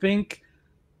 I think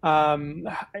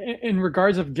in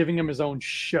regards of giving him his own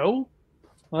show,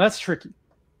 well, that's tricky.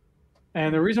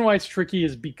 And the reason why it's tricky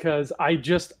is because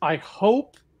I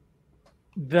hope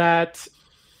that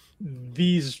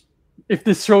if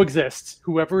this show exists,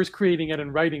 whoever is creating it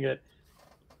and writing it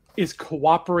is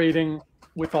cooperating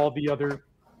with all the other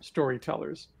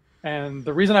storytellers. And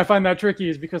the reason I find that tricky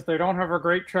is because they don't have a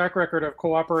great track record of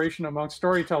cooperation amongst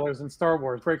storytellers in Star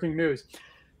Wars. Breaking news.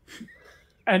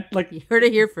 And like, you heard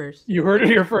it here first. You heard it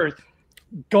here first.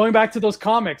 Going back to those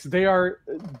comics, they are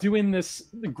doing this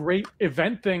great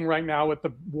event thing right now with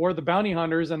the War of the Bounty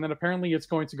Hunters, and then apparently it's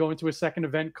going to go into a second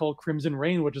event called Crimson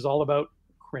Reign, which is all about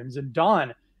Crimson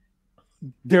Dawn.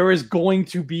 There is going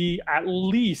to be, at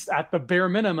least at the bare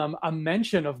minimum, a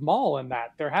mention of Maul in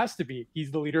that. There has to be. He's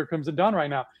the leader of Crimson Dawn right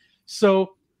now.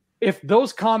 So if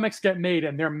those comics get made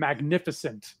and they're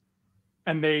magnificent,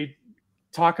 and they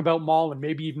talk about Maul and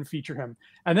maybe even feature him,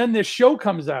 and then this show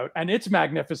comes out and it's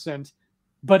magnificent,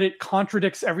 but it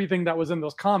contradicts everything that was in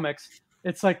those comics,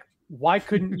 it's like, why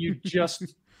couldn't you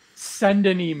just send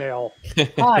an email?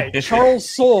 Hi, Charles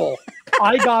Soule.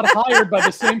 I got hired by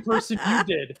the same person you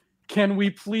did. Can we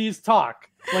please talk?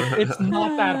 Like, it's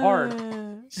not that hard.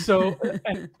 So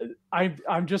and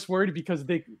I'm just worried because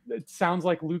it sounds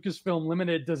like Lucasfilm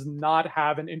Limited does not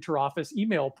have an interoffice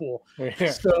email pool.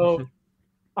 Yeah. So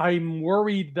I'm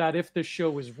worried that if the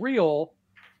show is real,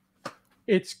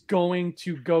 it's going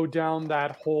to go down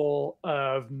that hole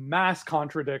of mass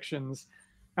contradictions.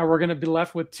 And we're going to be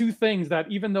left with two things that,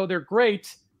 even though they're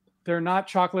great, they're not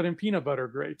chocolate and peanut butter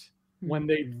great, when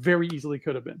they very easily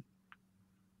could have been.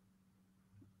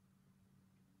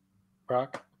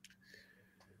 Brock?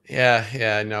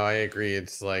 Yeah, no, I agree.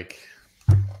 It's like,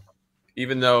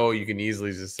 even though you can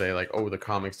easily just say like, oh, the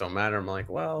comics don't matter, I'm like,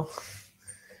 well,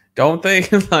 don't they?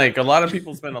 Like, a lot of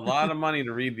people spend a lot of money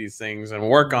to read these things and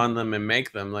work on them and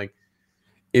make them. Like,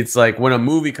 it's like when a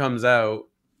movie comes out,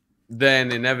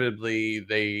 then inevitably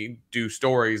they do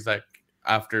stories that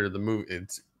after the movie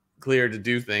it's clear to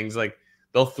do things like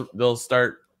they'll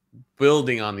start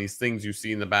building on these things you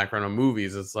see in the background of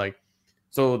movies. It's like,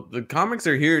 so the comics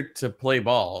are here to play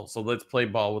ball, so let's play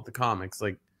ball with the comics.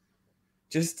 Like,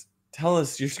 just tell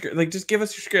us your script. Like, just give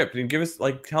us your script and give us,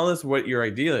 like, tell us what your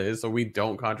idea is so we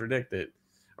don't contradict it.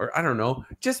 Or I don't know,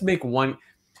 just make one.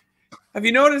 Have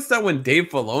you noticed that when Dave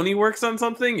Filoni works on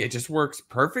something, it just works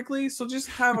perfectly? So just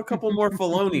have a couple more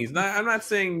Filonis. I'm not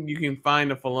saying you can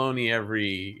find a Filoni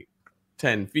every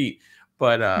 10 feet,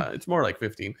 but it's more like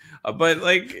 15. But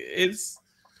like, it's,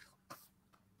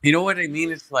 you know what I mean?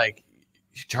 It's like,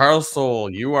 Charles Soule,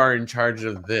 you are in charge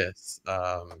of this.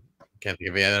 Can't think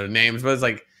of any other names, but it's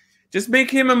like, just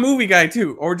make him a movie guy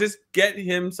too, or just get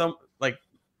him some, like,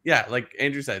 yeah, like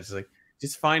Andrew said,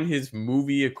 just find his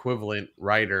movie equivalent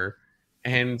writer,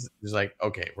 and just like,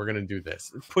 okay, we're gonna do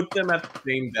this. Put them at the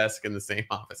same desk in the same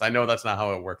office. I know that's not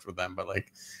how it works with them, but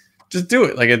like, just do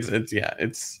it. Like,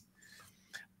 it's.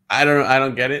 I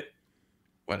don't get it.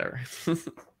 Whatever.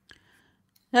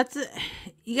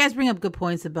 You guys bring up good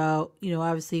points about,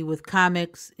 obviously with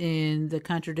comics and the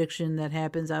contradiction that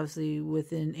happens obviously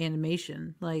within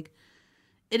animation. Like,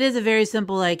 it is a very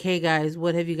simple, like, hey guys,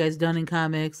 what have you guys done in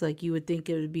comics? Like, you would think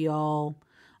it would be all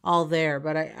there,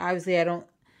 but I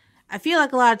feel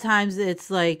like a lot of times it's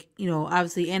like,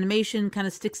 obviously animation kind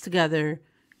of sticks together,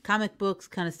 comic books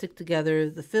kind of stick together,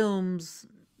 the films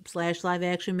 / live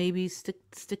action maybe stick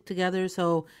together.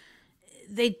 So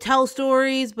they tell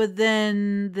stories, but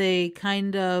then they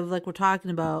kind of, like we're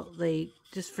talking about, they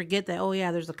just forget that, oh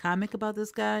yeah, there's a comic about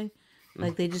this guy.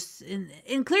 Like, they just,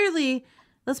 and clearly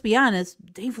let's be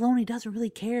honest, Dave Filoni doesn't really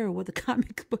care what the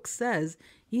comic book says.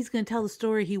 He's going to tell the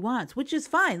story he wants, which is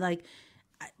fine. Like,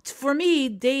 for me,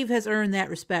 Dave has earned that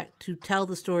respect to tell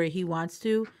the story he wants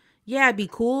to. Yeah, it'd be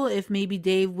cool if maybe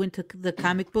Dave went to the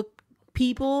comic book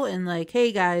people and like,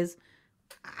 hey guys,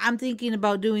 I'm thinking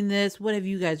about doing this. What have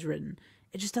you guys written?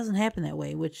 It just doesn't happen that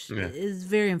way, which is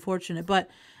very unfortunate. But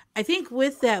I think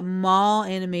with that Maul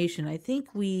animation, I think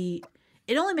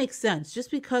it only makes sense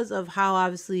just because of how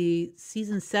obviously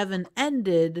season 7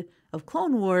 ended of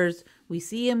Clone Wars. We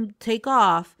see him take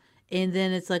off, and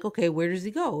then it's like, okay, where does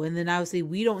he go? And then obviously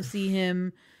we don't see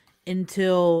him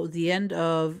until the end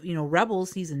of,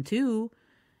 Rebels season 2.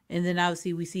 And then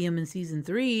obviously we see him in season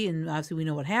 3, and obviously we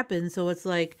know what happens. So it's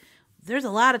like, there's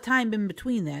a lot of time in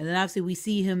between that. And obviously we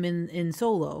see him in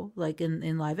Solo, like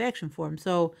in live action form.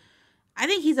 So I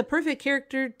think he's a perfect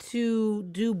character to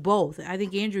do both. I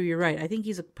think, Andrew, you're right. I think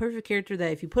he's a perfect character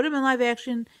that if you put him in live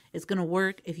action, it's going to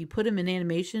work. If you put him in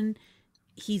animation,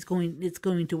 it's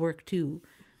going to work too.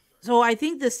 So I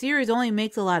think the series only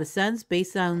makes a lot of sense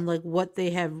based on like what they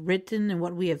have written and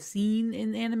what we have seen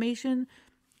in animation.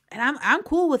 And I'm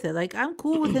cool with it. Like, I'm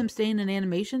cool with him staying in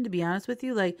animation, to be honest with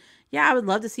you. Like, yeah, I would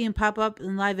love to see him pop up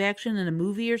in live action in a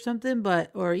movie or something,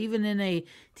 or even in a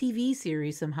TV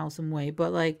series somehow, some way.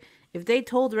 But like, if they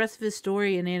told the rest of his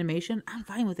story in animation, I'm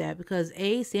fine with that because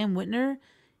Sam Witwer,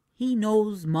 he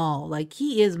knows Maul. Like,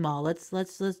 he is Maul. Let's.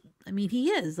 I mean, he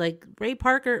is like Ray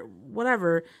Parker,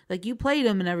 whatever. Like, you played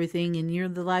him and everything, and you're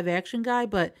the live action guy.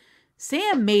 But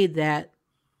Sam made that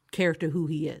character who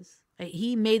he is.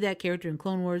 He made that character in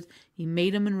Clone Wars. He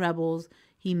made him in Rebels.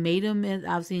 He made him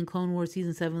obviously in Clone Wars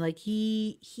season 7. Like,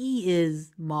 he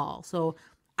is Maul. So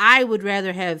I would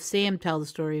rather have Sam tell the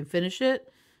story and finish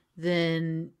it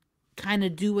than kind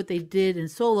of do what they did in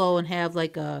Solo and have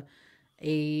like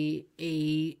Ray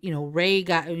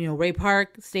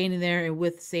Park standing there and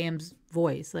with Sam's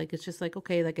voice. Like, it's just like,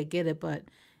 okay, like I get it, but it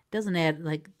doesn't add,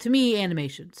 like, to me,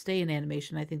 animation. Stay in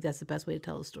animation. I think that's the best way to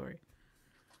tell the story.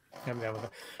 I'm down with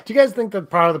that. Do you guys think that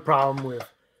part of the problem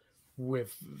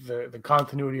with the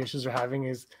continuity issues they're having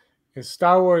is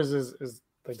Star Wars is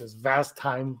like this vast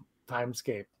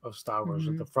timescape of Star Wars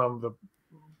from the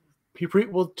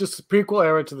prequel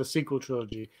era to the sequel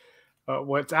trilogy.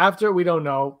 What's after we don't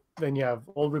know. Then you have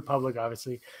Old Republic,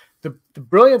 obviously. The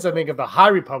brilliance, I think, of the High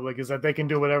Republic is that they can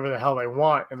do whatever the hell they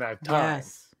want in that time.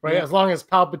 Yes. Right, yeah. As long as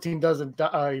Palpatine doesn't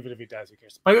die, even if he dies, who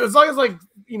cares? But as long as, like,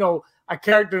 a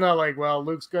character not like, well,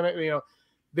 Luke's gonna,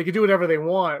 they can do whatever they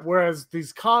want. Whereas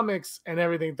these comics and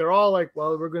everything, they're all like,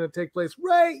 well, we're gonna take place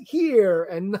right here,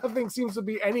 and nothing seems to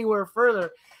be anywhere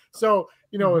further. So,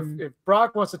 if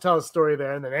Brock wants to tell a story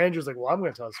there, and then Andrew's like, well, I'm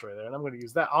gonna tell a story there, and I'm gonna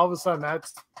use that. All of a sudden,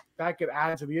 that could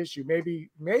add to the issue.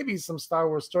 Maybe some Star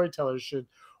Wars storytellers should,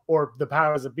 or the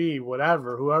powers that be,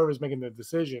 whoever's making the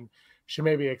decision, should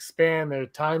maybe expand their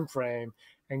time frame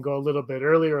and go a little bit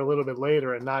earlier, a little bit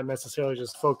later, and not necessarily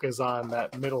just focus on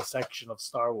that middle section of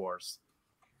Star Wars.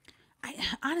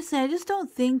 Honestly, I just don't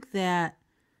think that.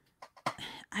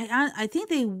 I think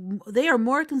they are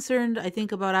more concerned, I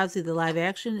think, about obviously the live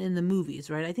action in the movies,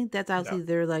 right? I think that's obviously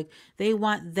they're like, they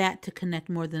want that to connect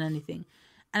more than anything.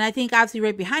 And I think obviously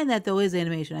right behind that though is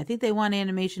animation. I think they want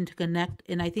animation to connect,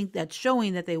 and I think that's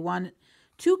showing that they want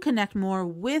to connect more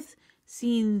with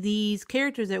seeing these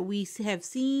characters that we have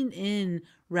seen in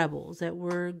Rebels, that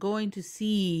we're going to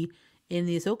see in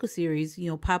the Ahsoka series,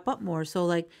 pop up more. So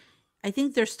like, I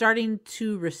think they're starting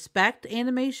to respect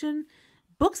animation.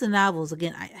 Books and novels,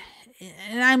 again,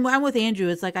 I'm with Andrew.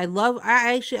 It's like I love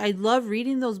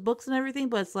reading those books and everything,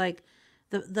 but it's like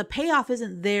the payoff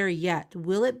isn't there yet.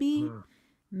 Will it be?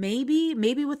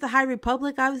 Maybe with the High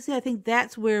Republic, obviously, I think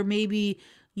that's where maybe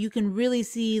you can really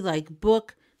see like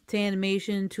book to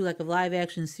animation to like a live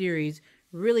action series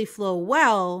really flow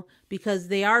well, because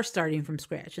they are starting from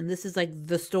scratch, and this is like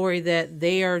the story that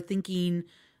they are thinking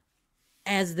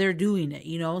as they're doing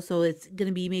it, so it's going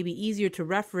to be maybe easier to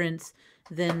reference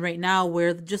than right now,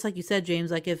 where, just like you said,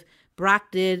 James, like if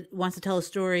Brock wants to tell a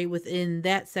story within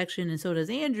that section and so does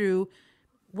Andrew,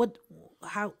 what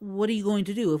are you going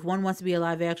to do if one wants to be a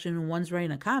live action and one's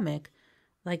writing a comic?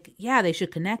 Like, yeah, they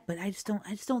should connect, but I just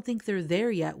don't think they're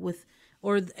there yet with,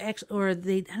 or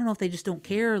they, I don't know if they just don't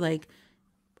care like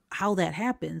how that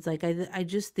happens. Like, I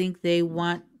just think they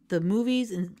want the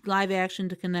movies and live action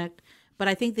to connect, but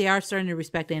I think they are starting to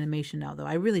respect animation now, though.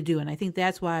 I really do, and I think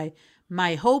that's why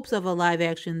my hopes of a live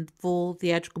action full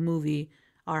theatrical movie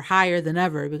are higher than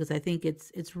ever, because I think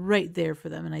it's right there for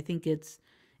them, and I think it's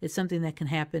something that can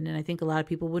happen, and I think a lot of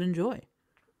people would enjoy.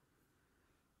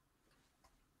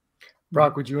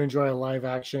 Brock, would you enjoy a live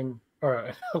action All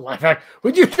right, live action.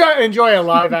 Would you enjoy a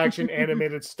live action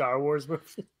animated Star Wars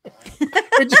movie?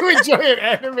 Would you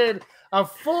enjoy a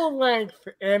full length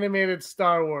animated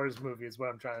Star Wars movie? Is what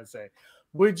I'm trying to say.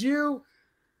 Would you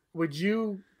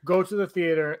go to the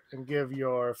theater and give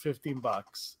your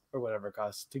 $15 or whatever it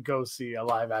costs to go see a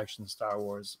live action Star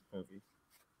Wars movie?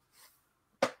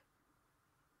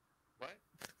 What?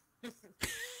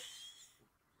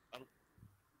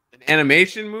 An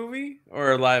animation movie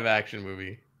or a live action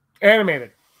movie? Animated.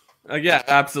 Yeah,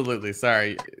 absolutely.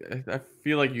 Sorry, I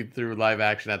feel like you threw live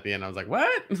action at the end. I was like,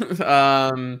 what?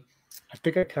 I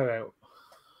think I cut out.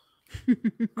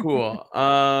 Cool.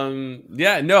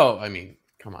 Yeah, no, I mean,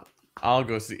 come on. I'll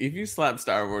go see if you slap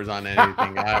Star Wars on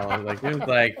anything. I'll like it was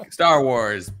like Star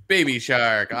Wars, Baby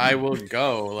Shark. I will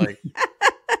go. Like,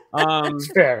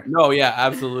 It's fair. No, yeah,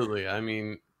 absolutely. I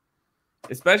mean,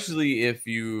 especially if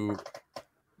you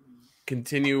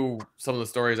continue some of the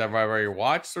stories I've already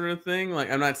watched, sort of thing.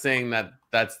 Like, I'm not saying that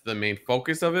that's the main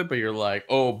focus of it, but you're like,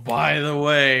 oh, by the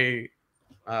way,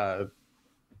 I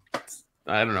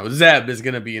don't know, Zeb is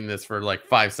gonna be in this for like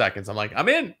 5 seconds. I'm like, I'm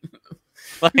in.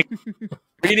 Like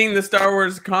reading the Star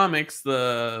Wars comics,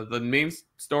 the main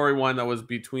story one that was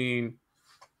between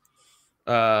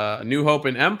New Hope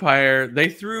and Empire, they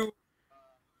threw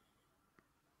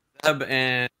Zeb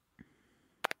and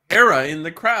Hera in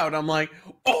the crowd. I'm like,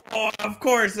 oh, of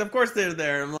course they're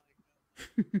there. I'm like,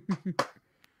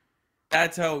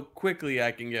 that's how quickly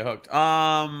I can get hooked.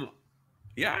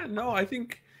 Yeah, no, I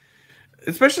think,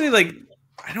 especially like,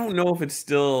 I don't know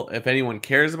if anyone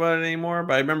cares about it anymore,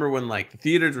 but I remember when like the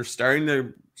theaters were starting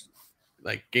to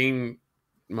like gain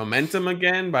momentum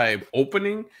again by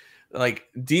opening, like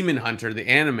Demon Hunter, the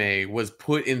anime, was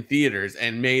put in theaters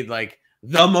and made like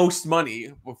the most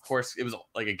money. Of course, it was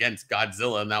like against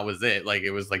Godzilla, and that was it. Like it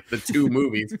was like the two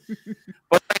movies.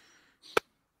 But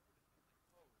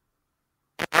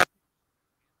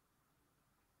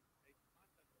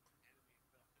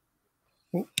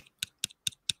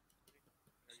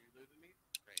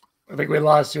I think we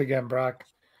lost you again, Brock.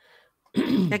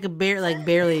 I can barely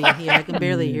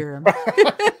hear him.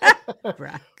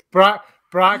 Brock,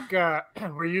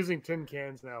 we're using tin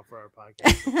cans now for our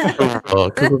podcast. Oh,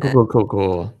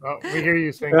 cool. Oh, we hear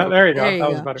you saying. There you go. There you That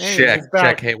was go. better.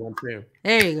 Check. Hey, 1, 2.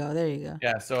 There you go.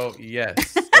 Yeah. So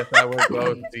yes, I would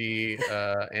go see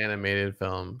animated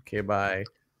film. Okay, bye.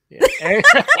 Yeah.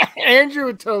 Andrew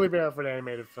would totally be out for an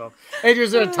animated film. Andrew,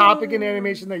 is there a topic in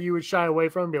animation that you would shy away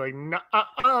from and be like,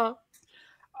 nah,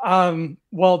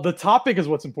 Well, the topic is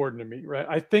what's important to me, right?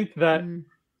 I think that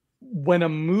when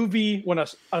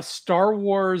a Star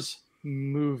Wars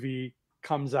movie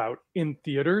comes out in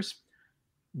theaters,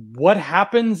 what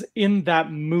happens in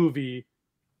that movie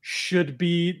should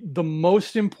be the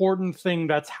most important thing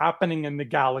that's happening in the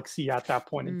galaxy at that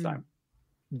point in time.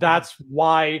 That's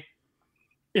why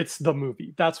it's the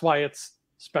movie. That's why it's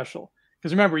special.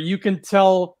 Because remember, you can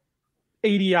tell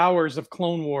 80 hours of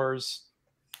Clone Wars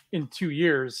in 2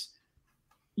 years.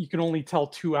 You can only tell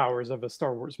 2 hours of a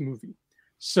Star Wars movie.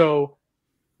 So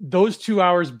those 2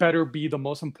 hours better be the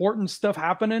most important stuff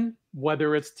happening,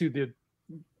 whether it's to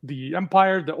the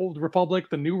Empire, the Old Republic,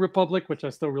 the New Republic, which I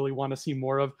still really want to see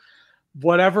more of,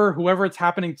 whoever it's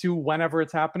happening to, whenever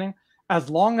it's happening, as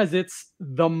long as it's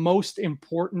the most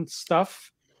important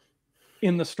stuff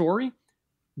in the story,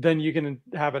 then you can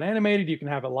have it animated, you can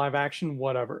have it live action,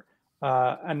 whatever.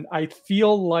 And I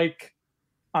feel like,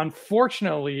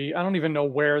 unfortunately, I don't even know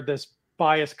where this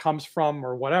bias comes from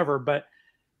or whatever, but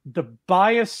the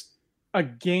bias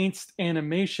against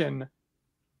animation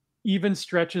even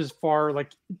stretches far,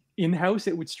 like in-house,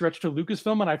 it would stretch to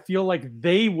Lucasfilm, and I feel like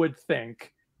they would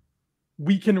think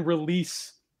we can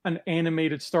release an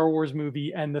animated Star Wars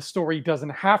movie and the story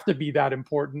doesn't have to be that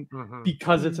important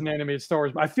because it's an animated Star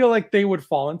Wars. I feel like they would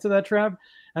fall into that trap,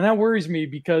 and that worries me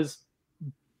because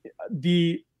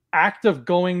the act of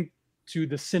going to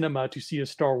the cinema to see a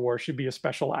Star Wars should be a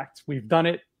special act. We've done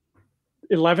it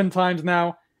 11 times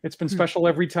now. It's been special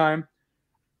every time.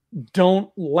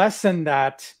 Don't lessen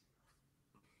that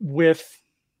with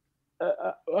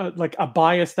like a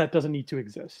bias that doesn't need to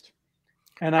exist.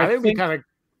 And I think kind of.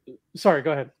 Sorry,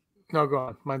 go ahead. No, go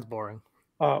on. Mine's boring.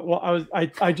 Well,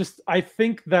 I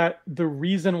think that the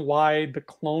reason why the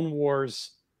Clone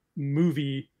Wars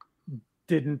movie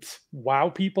didn't wow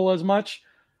people as much,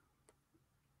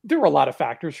 there were a lot of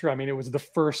factors. Sure, I mean, it was the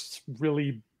first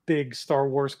really big Star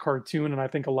Wars cartoon, and I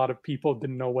think a lot of people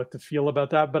didn't know what to feel about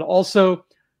that. But also,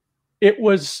 it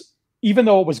was, even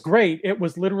though it was great, it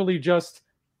was literally just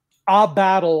a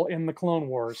battle in the Clone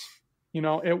Wars. You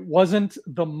know, it wasn't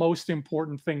the most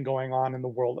important thing going on in the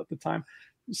world at the time.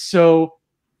 So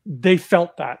they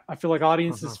felt that. I feel like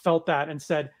audiences felt that and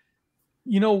said,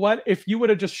 you know what? If you would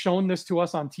have just shown this to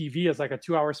us on TV as like a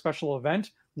 2-hour special event,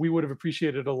 we would have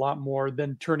appreciated it a lot more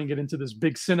than turning it into this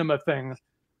big cinema thing.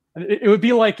 It would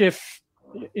be like if,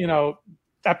 you know,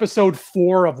 episode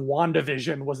 4 of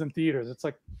WandaVision was in theaters. It's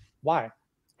like, why?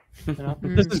 You know,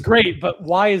 this is great, but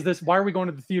why is this? Why are we going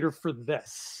to the theater for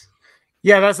this?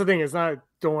 Yeah, that's the thing. It's not,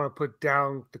 don't want to put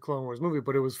down the Clone Wars movie,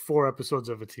 but it was 4 episodes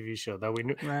of a TV show that we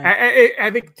knew. Right. I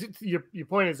think your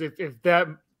point is if that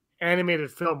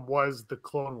animated film was the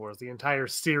Clone Wars, the entire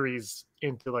series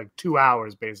into like 2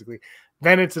 hours, basically,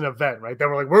 then it's an event, right? Then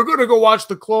we're like, we're going to go watch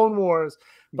the Clone Wars.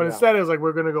 But instead, it was like,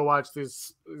 we're going to go watch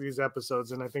these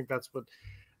episodes. And I think that's what,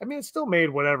 I mean, it still made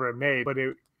whatever it made, but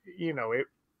it, you know,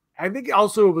 I think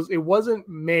also it wasn't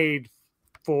made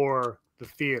for the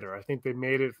theater. I think they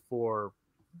made it for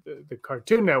the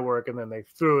Cartoon Network, and then they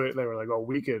threw it. They were like, "Oh,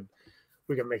 we could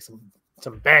make some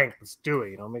bank. Let's do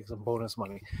it. You know, make some bonus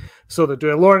money." So to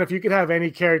do it, Lauren, if you could have any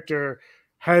character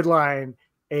headline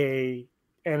a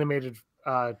animated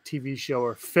TV show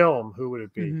or film, who would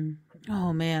it be? Mm-hmm.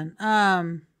 Oh man,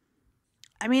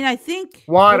 I mean, I think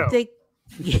Watto.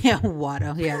 Yeah,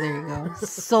 Watto. Yeah, there you go.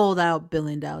 Sold out $1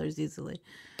 billion easily.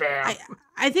 Bam.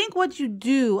 I think what you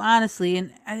do, honestly,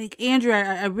 and I think Andrew,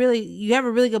 you have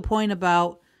a really good point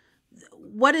about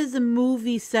what is the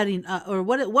movie setting up, or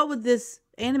what would this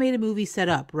animated movie set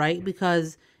up, right?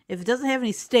 Because if it doesn't have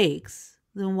any stakes,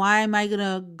 then why am I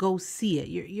gonna go see it?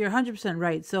 You're 100%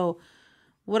 right. So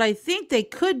what I think they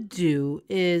could do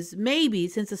is maybe,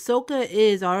 since Ahsoka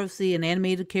is obviously an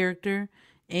animated character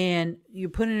and you're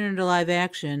putting it into live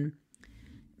action,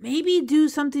 maybe do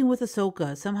something with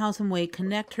Ahsoka somehow, some way,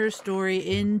 connect her story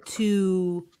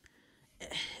into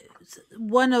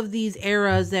one of these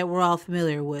eras that we're all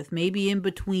familiar with. Maybe in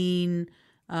between,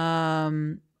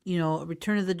 Return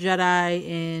of the Jedi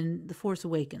and The Force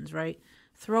Awakens, right?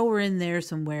 Throw her in there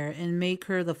somewhere and make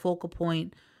her the focal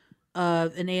point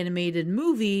of an animated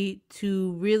movie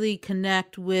to really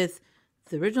connect with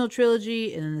the original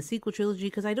trilogy and then the sequel trilogy,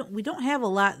 because we don't have a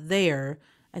lot there.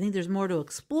 I think there's more to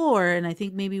explore, and I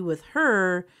think maybe with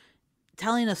her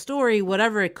telling a story,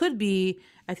 whatever it could be,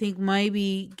 I think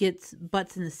maybe gets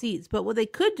butts in the seats. But what they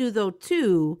could do, though,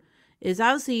 too, is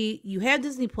obviously you have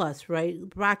Disney Plus, right?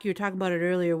 Brock, you were talking about it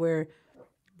earlier, where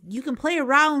you can play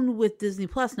around with Disney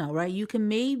Plus now, right? You can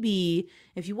maybe,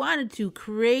 if you wanted to,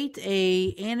 create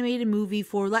a animated movie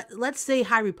for, let's say,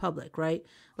 High Republic, right?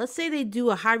 Let's say they do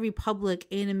a High Republic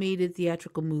animated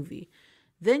theatrical movie.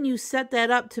 Then you set that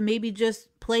up to maybe just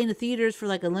play in the theaters for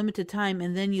like a limited time,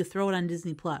 and then you throw it on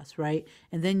Disney Plus, right?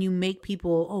 And then you make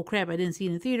people, oh crap, I didn't see it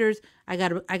in the theaters. I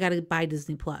gotta buy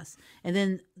Disney Plus. And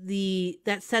then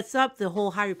that sets up the whole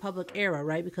High Republic era,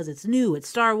 right? Because it's new, it's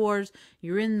Star Wars.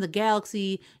 You're in the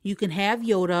galaxy. You can have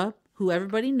Yoda, who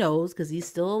everybody knows because he's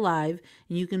still alive,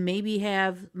 and you can maybe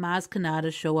have Maz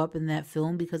Kanata show up in that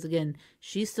film because again,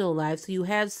 she's still alive. So you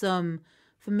have some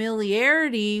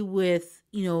familiarity with,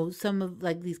 some of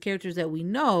like these characters that we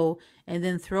know, and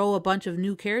then throw a bunch of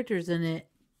new characters in it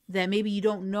that maybe you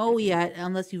don't know yet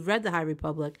unless you've read the High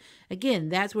Republic. Again,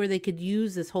 that's where they could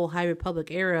use this whole High Republic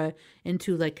era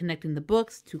into like connecting the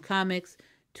books to comics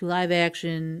to live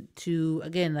action to,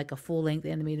 again, like a full-length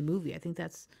animated movie. I think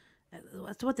that's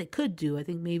what they could do. I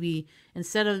think maybe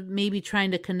instead of maybe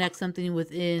trying to connect something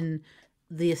within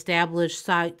the established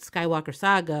Skywalker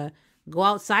saga, go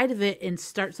outside of it and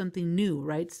start something new,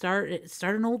 right? Start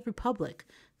an Old Republic.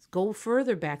 Go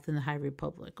further back than the High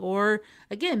Republic. Or,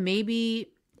 again,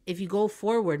 maybe if you go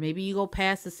forward, maybe you go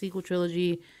past the sequel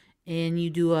trilogy and you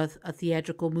do a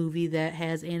theatrical movie that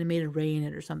has animated Rey in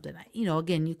it or something.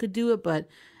 Again, you could do it, but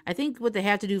I think what they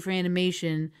have to do for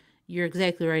animation, you're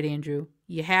exactly right, Andrew.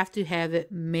 You have to have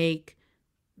it make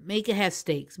it have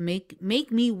stakes. Make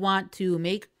me want to,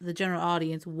 make the general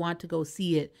audience want to go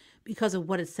see it because of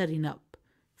what it's setting up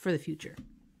for the future.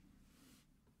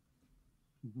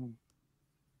 Mm-hmm.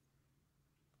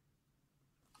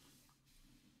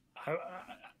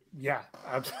 Yeah,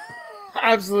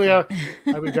 absolutely. I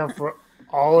would jump for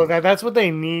all of that. That's what they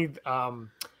need.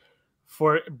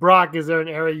 For Brock, is there an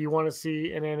area you want to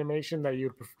see in animation that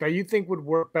you think would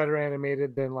work better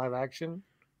animated than live action?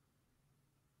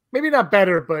 Maybe not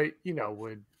better, but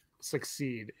would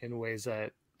succeed in ways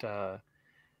that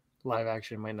live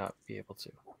action might not be able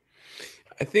to.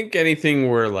 I think anything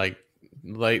where like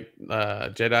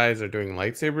Jedis are doing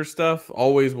lightsaber stuff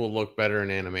always will look better in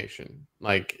animation.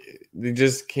 Like they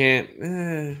just can't.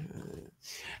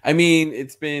 I mean,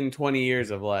 it's been 20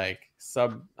 years of like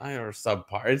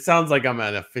subpar. It sounds like I'm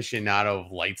an aficionado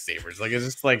of lightsabers. Like it's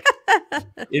just like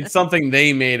it's something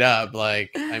they made up. Like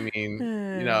I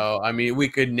mean, we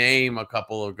could name a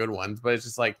couple of good ones, but it's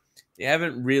just like I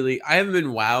haven't been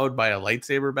wowed by a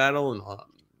lightsaber battle in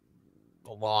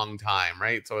a long time,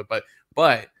 right? So,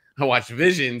 but I watch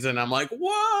Visions and I'm like,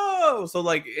 whoa! So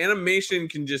like animation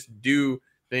can just do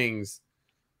things,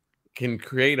 can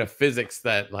create a physics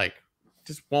that like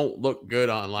just won't look good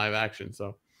on live action.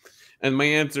 So, and my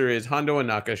answer is Hondo and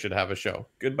Naka should have a show.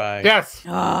 Goodbye. Yes.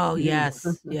 Oh yes,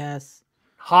 yes.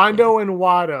 Hondo and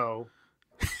Watto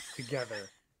together.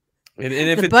 And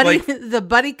if The it's buddy, like, the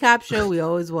buddy cop show we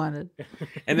always wanted.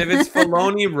 and if it's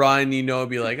Filoni run, it'd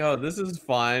be like, oh, this is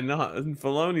fun. And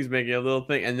Filoni's making a little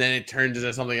thing, and then it turns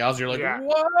into something else. You're like, Yeah.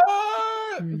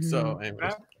 what? Mhm. So,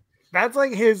 anyways. That's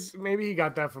like his. Maybe he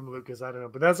got that from Lucas. I don't know,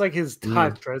 but that's like his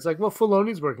touch, right? It's like, well,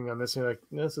 Filoni's working on this, and you're like,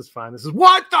 this is fine. This is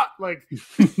what the like.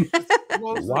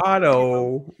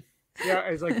 Watto. Yeah,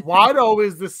 it's like Watto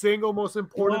is the single most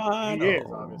important. He is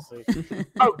Watto. obviously.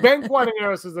 Oh, Ben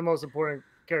Quadinaros is the most important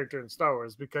character in Star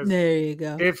Wars because There you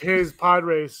go. if his pod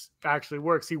race actually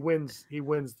works, he wins. He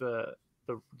wins the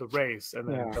race, and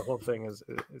then the whole thing is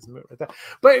moved like that.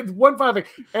 But one final thing,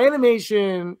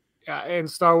 animation and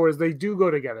Star Wars, they do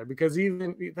go together because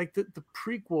even like the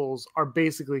prequels are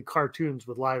basically cartoons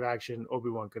with live action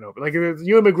Obi-Wan Kenobi. Like it's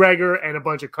Ewan McGregor and a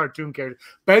bunch of cartoon characters.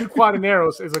 Ben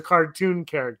Quadinaros is a cartoon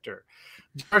character.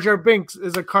 Jar Jar Binks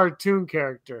is a cartoon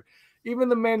character. Even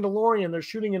the Mandalorian, they're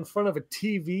shooting in front of a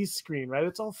TV screen, right?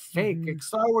 It's all fake. Mhm. Like,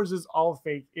 Star Wars is all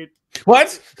fake.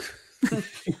 What?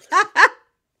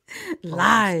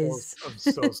 Lies. I'm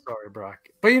so sorry, Brock.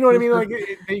 But you know what I mean? Like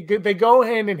they go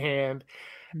hand in hand.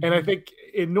 And I think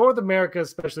in North America,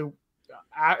 especially,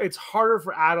 it's harder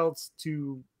for adults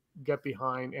to get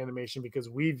behind animation because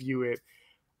we view it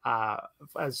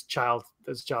as child's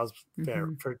fare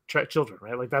for children,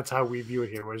 right? Like that's how we view it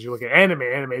here. Whereas you look at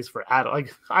anime is for adults.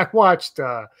 Like I watched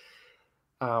like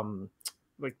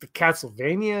the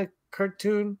Castlevania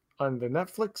cartoon on the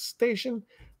Netflix station,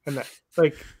 and that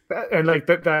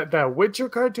Witcher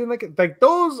cartoon, like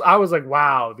those. I was like,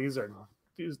 wow, these are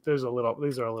a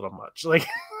little much. Like,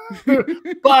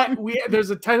 but there's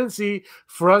a tendency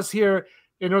for us here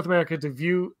in North America to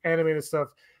view animated stuff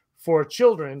for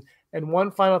children. And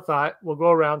one final thought, we'll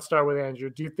go around, start with Andrew.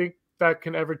 Do you think that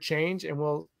can ever change? And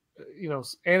will,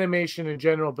 animation in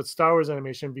general, but Star Wars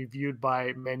animation be viewed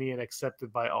by many and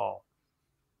accepted by all?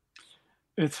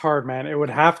 It's hard, man. It would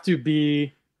have to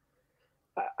be,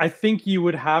 I think you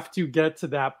would have to get to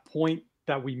that point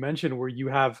that we mentioned where you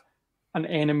have an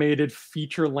animated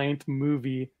feature-length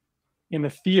movie in the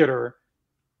theater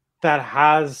that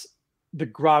has the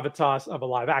gravitas of a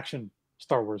live-action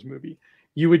Star Wars movie.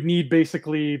 You would need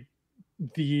basically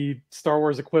the Star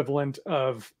Wars equivalent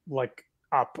of like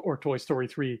Up or Toy Story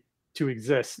 3 to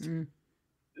exist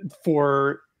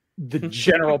for the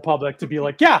general public to be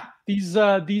like, yeah, these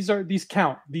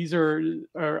count. These are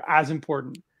as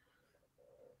important.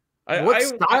 What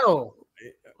style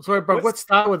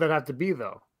would that have to be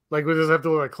though? Like, does it have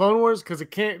to look like Clone Wars? Because does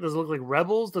it look like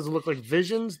Rebels? Does it look like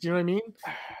Visions? Do you know what I mean?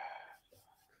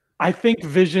 I think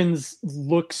Visions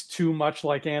looks too much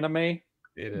like anime.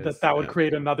 That would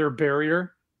create another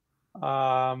barrier.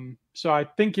 So I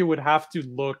think it would have to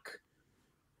look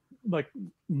like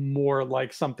more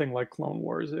like something like Clone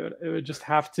Wars. It would just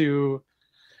have to.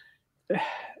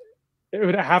 It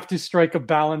would have to strike a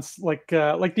balance like The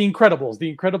Incredibles.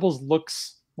 The Incredibles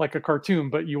looks like a cartoon,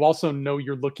 but you also know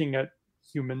you're looking at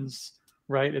humans,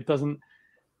 right? It doesn't.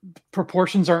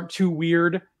 Proportions aren't too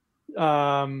weird.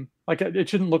 Like it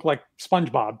shouldn't look like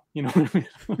SpongeBob. You know what I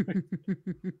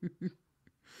mean?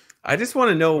 I just want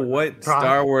to know what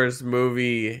Star Wars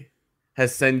movie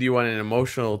has sent you on an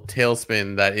emotional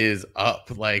tailspin that is Up.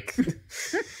 Like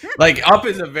Up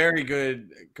is a very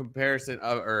good comparison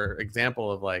or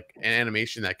example of like an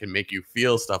animation that can make you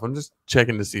feel stuff. I'm just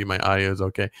checking to see my audio is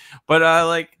okay. But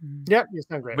yep, you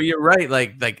sound great. But you're right.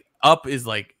 Like Up is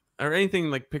like, or anything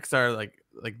like Pixar,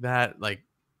 like that, like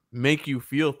make you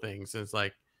feel things. And it's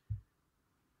like,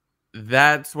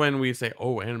 that's when we say,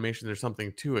 oh, animation, there's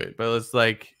something to it. But it's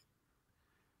like,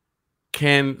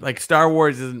 Star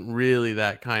Wars isn't really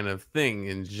that kind of thing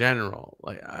in general.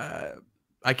 Like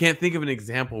I can't think of an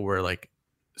example where like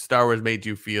Star Wars made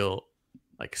you feel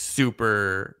like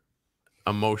super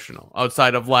emotional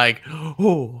outside of like,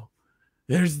 oh,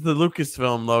 there's the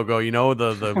Lucasfilm logo,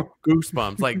 the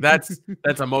goosebumps. Like that's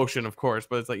emotion, of course,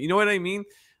 but it's like, you know what I mean?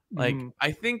 Like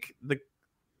I think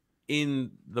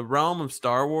in the realm of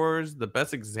Star Wars, the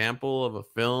best example of a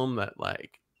film that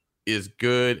like is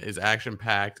good, is action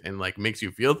packed, and like makes you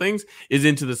feel things is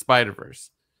Into the Spider-Verse.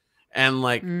 And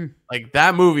like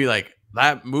that movie,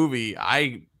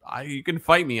 I you can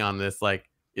fight me on this, like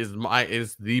is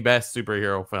the best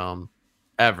superhero film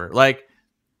ever. Like,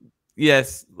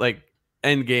 yes, like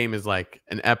Endgame is like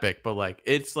an epic, but like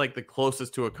it's like the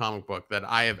closest to a comic book that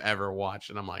I have ever watched,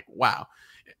 and I'm like, wow,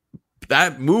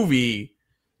 that movie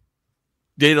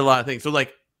did a lot of things. So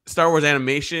like Star Wars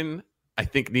animation, I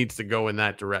think needs to go in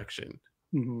that direction.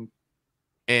 Mm-hmm.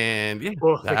 And yeah,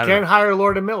 well, they can't hire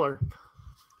Lord and Miller.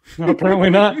 No,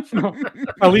 apparently not. No.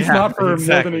 At least not for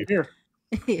more than a year.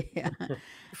 Yeah.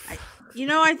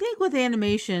 I think with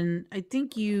animation, I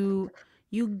think you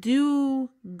do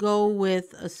go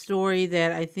with a story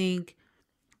that I think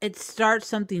it starts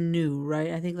something new,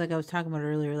 right? I think like I was talking about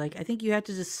earlier, like I think you have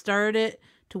to just start it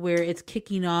to where it's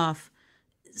kicking off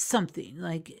something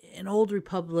like an Old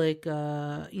Republic,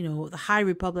 the High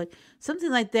Republic,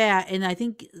 something like that. And I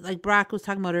think like Brock was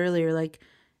talking about earlier, like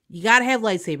you got to have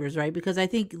lightsabers, right? Because I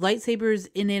think lightsabers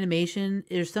in animation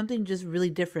is something just really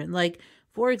different. Like,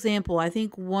 for example, I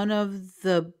think one of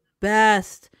the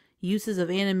best uses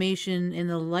of animation in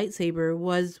the lightsaber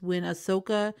was when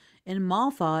Ahsoka and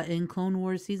Maul fought in Clone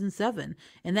Wars Season 7.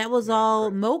 And that was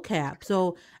all mocap.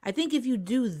 So I think if you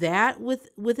do that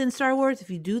within Star Wars, if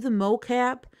you do the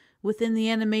mocap within the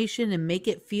animation and make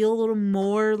it feel a little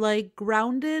more like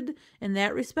grounded in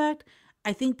that respect,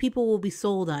 I think people will be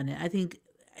sold on it. I think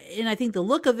the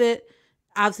look of it,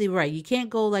 obviously, right, you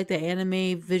can't go like the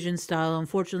anime Vision style,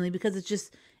 unfortunately, because it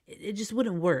just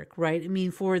wouldn't work, right? I mean,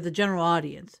 for the general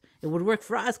audience, it would work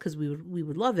for us because we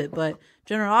would love it, but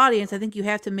general audience, I think you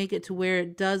have to make it to where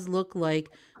it does look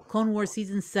like Clone Wars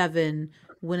Season 7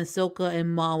 when Ahsoka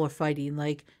and Maul were fighting.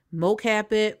 Like,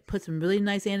 mocap it, put some really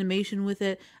nice animation with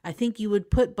it. I think you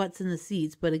would put butts in the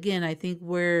seats, but again, I think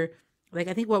what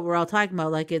we're all talking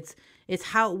about, like it's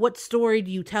what story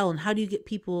do you tell and how do you get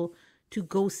people to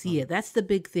go see it? That's the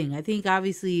big thing. I think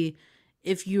obviously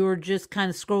if you're just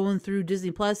kind of scrolling through Disney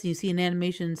Plus and you see an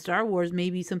animation in Star Wars,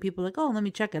 maybe some people are like, oh, let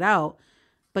me check it out.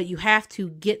 But you have to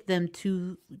get them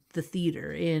to the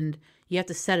theater and you have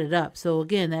to set it up. So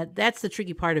again, that's the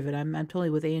tricky part of it. I'm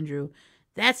totally with Andrew.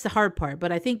 That's the hard part.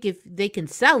 But I think if they can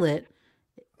sell it,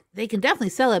 they can definitely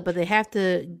sell it, but they have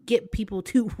to get people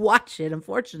to watch it,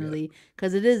 unfortunately,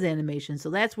 because it is animation. So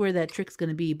that's where that trick's going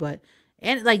to be. But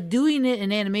and like doing it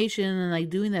in animation and like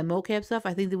doing that mocap stuff,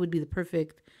 I think that would be the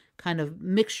perfect kind of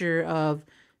mixture of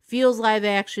feels live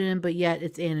action, but yet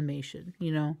it's animation,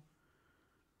 Yeah,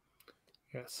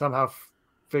 somehow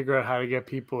figure out how to get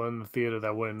people in the theater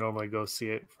that wouldn't normally go see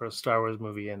it for a Star Wars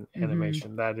movie in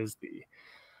animation. That is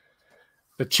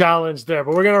the challenge there.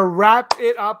 But we're going to wrap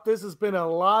it up. This has been a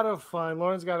lot of fun.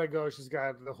 Lauren's got to go. She's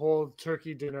got the whole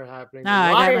turkey dinner happening.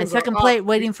 I got my second plate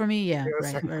waiting for me. Yeah,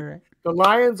 right. The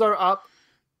Lions are up.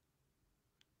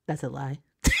 That's a lie.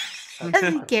 You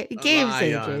can't even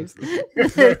say it, James.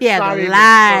 Yeah, the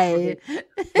lie.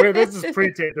 Wait, this is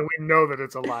pre-taped, and we know that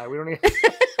it's a lie. We don't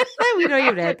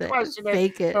even have to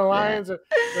fake it. The Lions are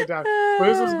down. But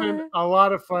this has been a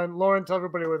lot of fun. Lauren, tell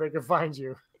everybody where they can find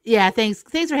you. Yeah, thanks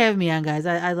for having me on, guys.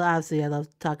 I love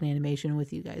talking animation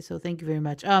with you guys, so thank you very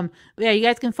much. But yeah, you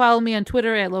guys can follow me on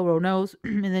Twitter at Low Row Knows,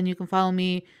 and then you can follow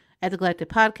me at the Galactic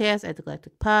Podcast at the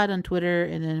Galactic Pod on Twitter,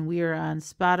 and then we are on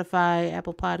Spotify,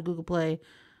 Apple Pod, Google Play,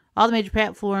 all the major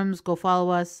platforms. Go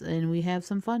follow us, and we have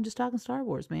some fun just talking Star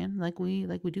Wars, man, like we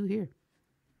do here.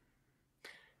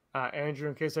 Andrew,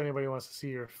 in case anybody wants to see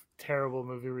your terrible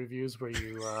movie reviews where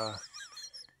you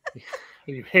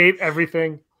you hate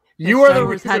everything. You are the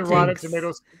reason Rotten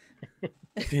Tomatoes.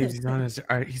 James, he's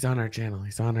on our channel.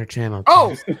 He's on our channel.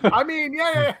 Oh, I mean,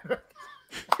 yeah.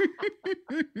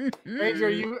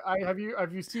 Andrew,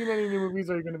 have you seen any new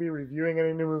movies? Are you going to be reviewing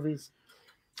any new movies?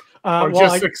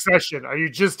 Succession? Are you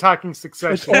just talking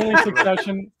Succession? It's only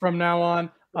Succession from now on.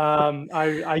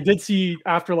 I did see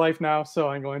Afterlife now, so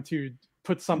I'm going to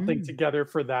put something together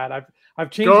for that. I've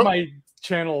changed my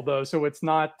channel though, so it's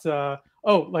not.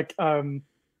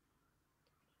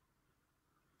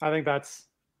 I think that's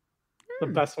the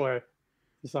best way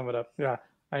to sum it up. Yeah,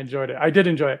 I enjoyed it. I did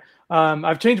enjoy it.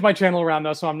 I've changed my channel around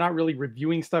though, so I'm not really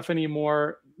reviewing stuff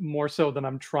anymore. More so than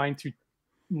I'm trying to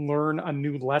learn a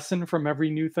new lesson from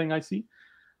every new thing I see.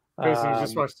 Basically, you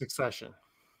just watch Succession.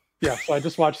 Yeah, so I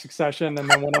just watched Succession, and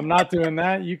then when I'm not doing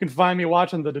that, you can find me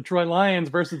watching the Detroit Lions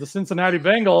versus the Cincinnati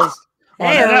Bengals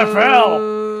on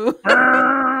NFL.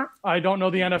 I don't know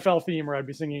the NFL theme, or I'd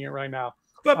be singing it right now.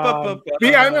 The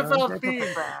NFL theme.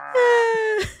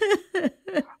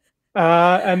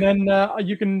 And then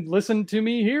you can listen to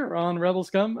me here on Rebel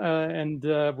Scum, and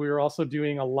we're also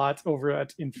doing a lot over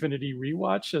at Infinity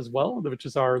Rewatch as well, which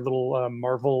is our little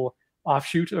Marvel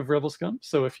offshoot of Rebel Scum.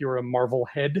 So if you're a Marvel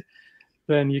head,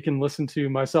 then you can listen to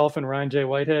myself and Ryan J.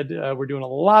 Whitehead. We're doing a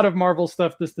lot of Marvel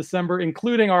stuff this December,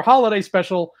 including our holiday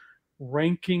special,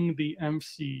 Ranking the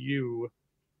MCU,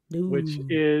 which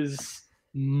is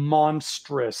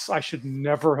monstrous. I should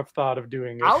never have thought of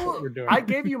doing it. What we're doing. I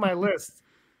gave you my list.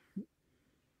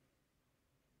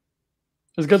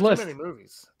 It's a good list. Too many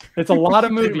movies. It's a lot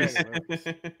of movies,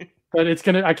 but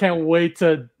I can't wait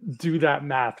to do that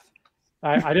math.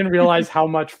 I didn't realize how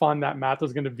much fun that math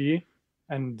was going to be,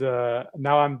 and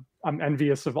now I'm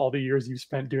envious of all the years you've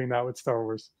spent doing that with Star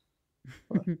Wars.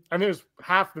 And there's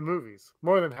half the movies,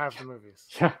 more than half the movies.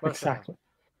 Yeah, exactly.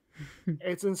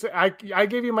 It's insane. I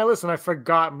gave you my list and I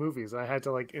forgot movies. I had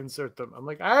to like insert them. I'm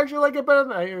like, I actually like it better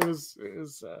than it was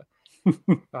the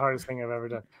hardest thing I've ever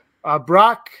done.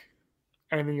 Brock,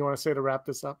 anything you want to say to wrap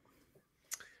this up?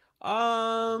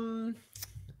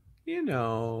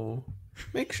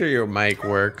 Make sure your mic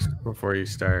works before you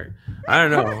start. I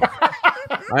don't know.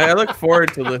 I look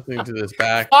forward to listening to this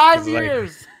back. 5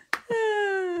 years.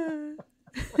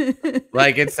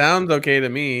 Like it sounds okay to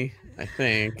me, I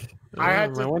think. I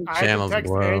had to text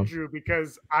Andrew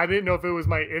because I didn't know if it was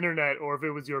my internet or if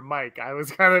it was your mic. I was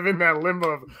kind of in that limbo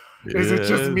of, is it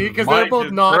just me? Because they're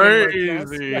both nodding.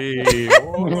 Crazy.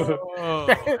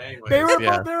 They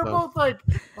were both like,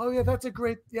 oh yeah, that's a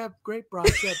great Brock.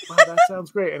 Yeah, wow, that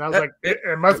sounds great. And I was like,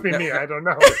 it must be me. I don't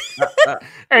know.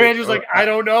 And Andrew's like, I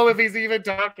don't know if he's even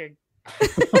talking.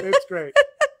 It's great.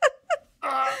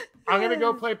 I'm gonna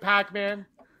go play Pac-Man.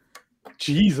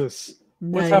 Jesus,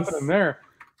 what's happening there?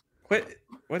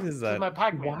 What is that? It's my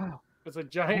Pac-Man. Wow, it's a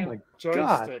giant joystick.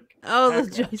 God. Oh, the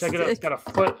joystick. Check it out. It's got a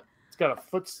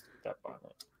footstep on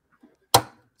it.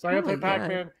 So I'm gonna play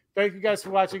Pac-Man. Thank you guys for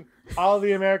watching. All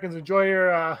the Americans, enjoy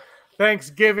your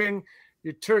Thanksgiving,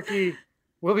 your turkey.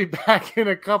 We'll be back in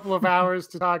a couple of hours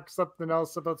to talk something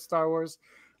else about Star Wars.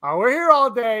 We're here all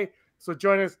day, so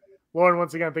join us. Lauren,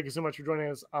 once again, thank you so much for joining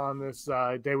us on this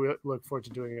day. We look forward to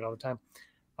doing it all the time.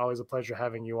 Always a pleasure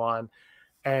having you on.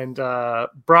 And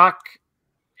Brock,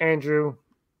 Andrew,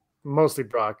 mostly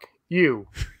Brock, you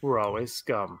were always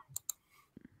scum.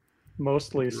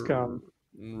 Mostly scum.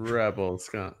 Rebel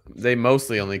scum. They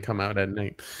mostly only come out at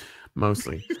night.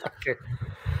 Mostly. Okay.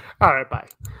 All right, bye.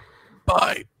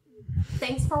 Bye.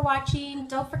 Thanks for watching.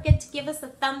 Don't forget to give us a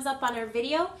thumbs up on our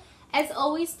video. As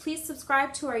always, please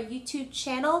subscribe to our YouTube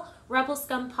channel, Rebel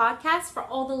Scum Podcast, for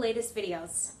all the latest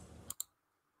videos.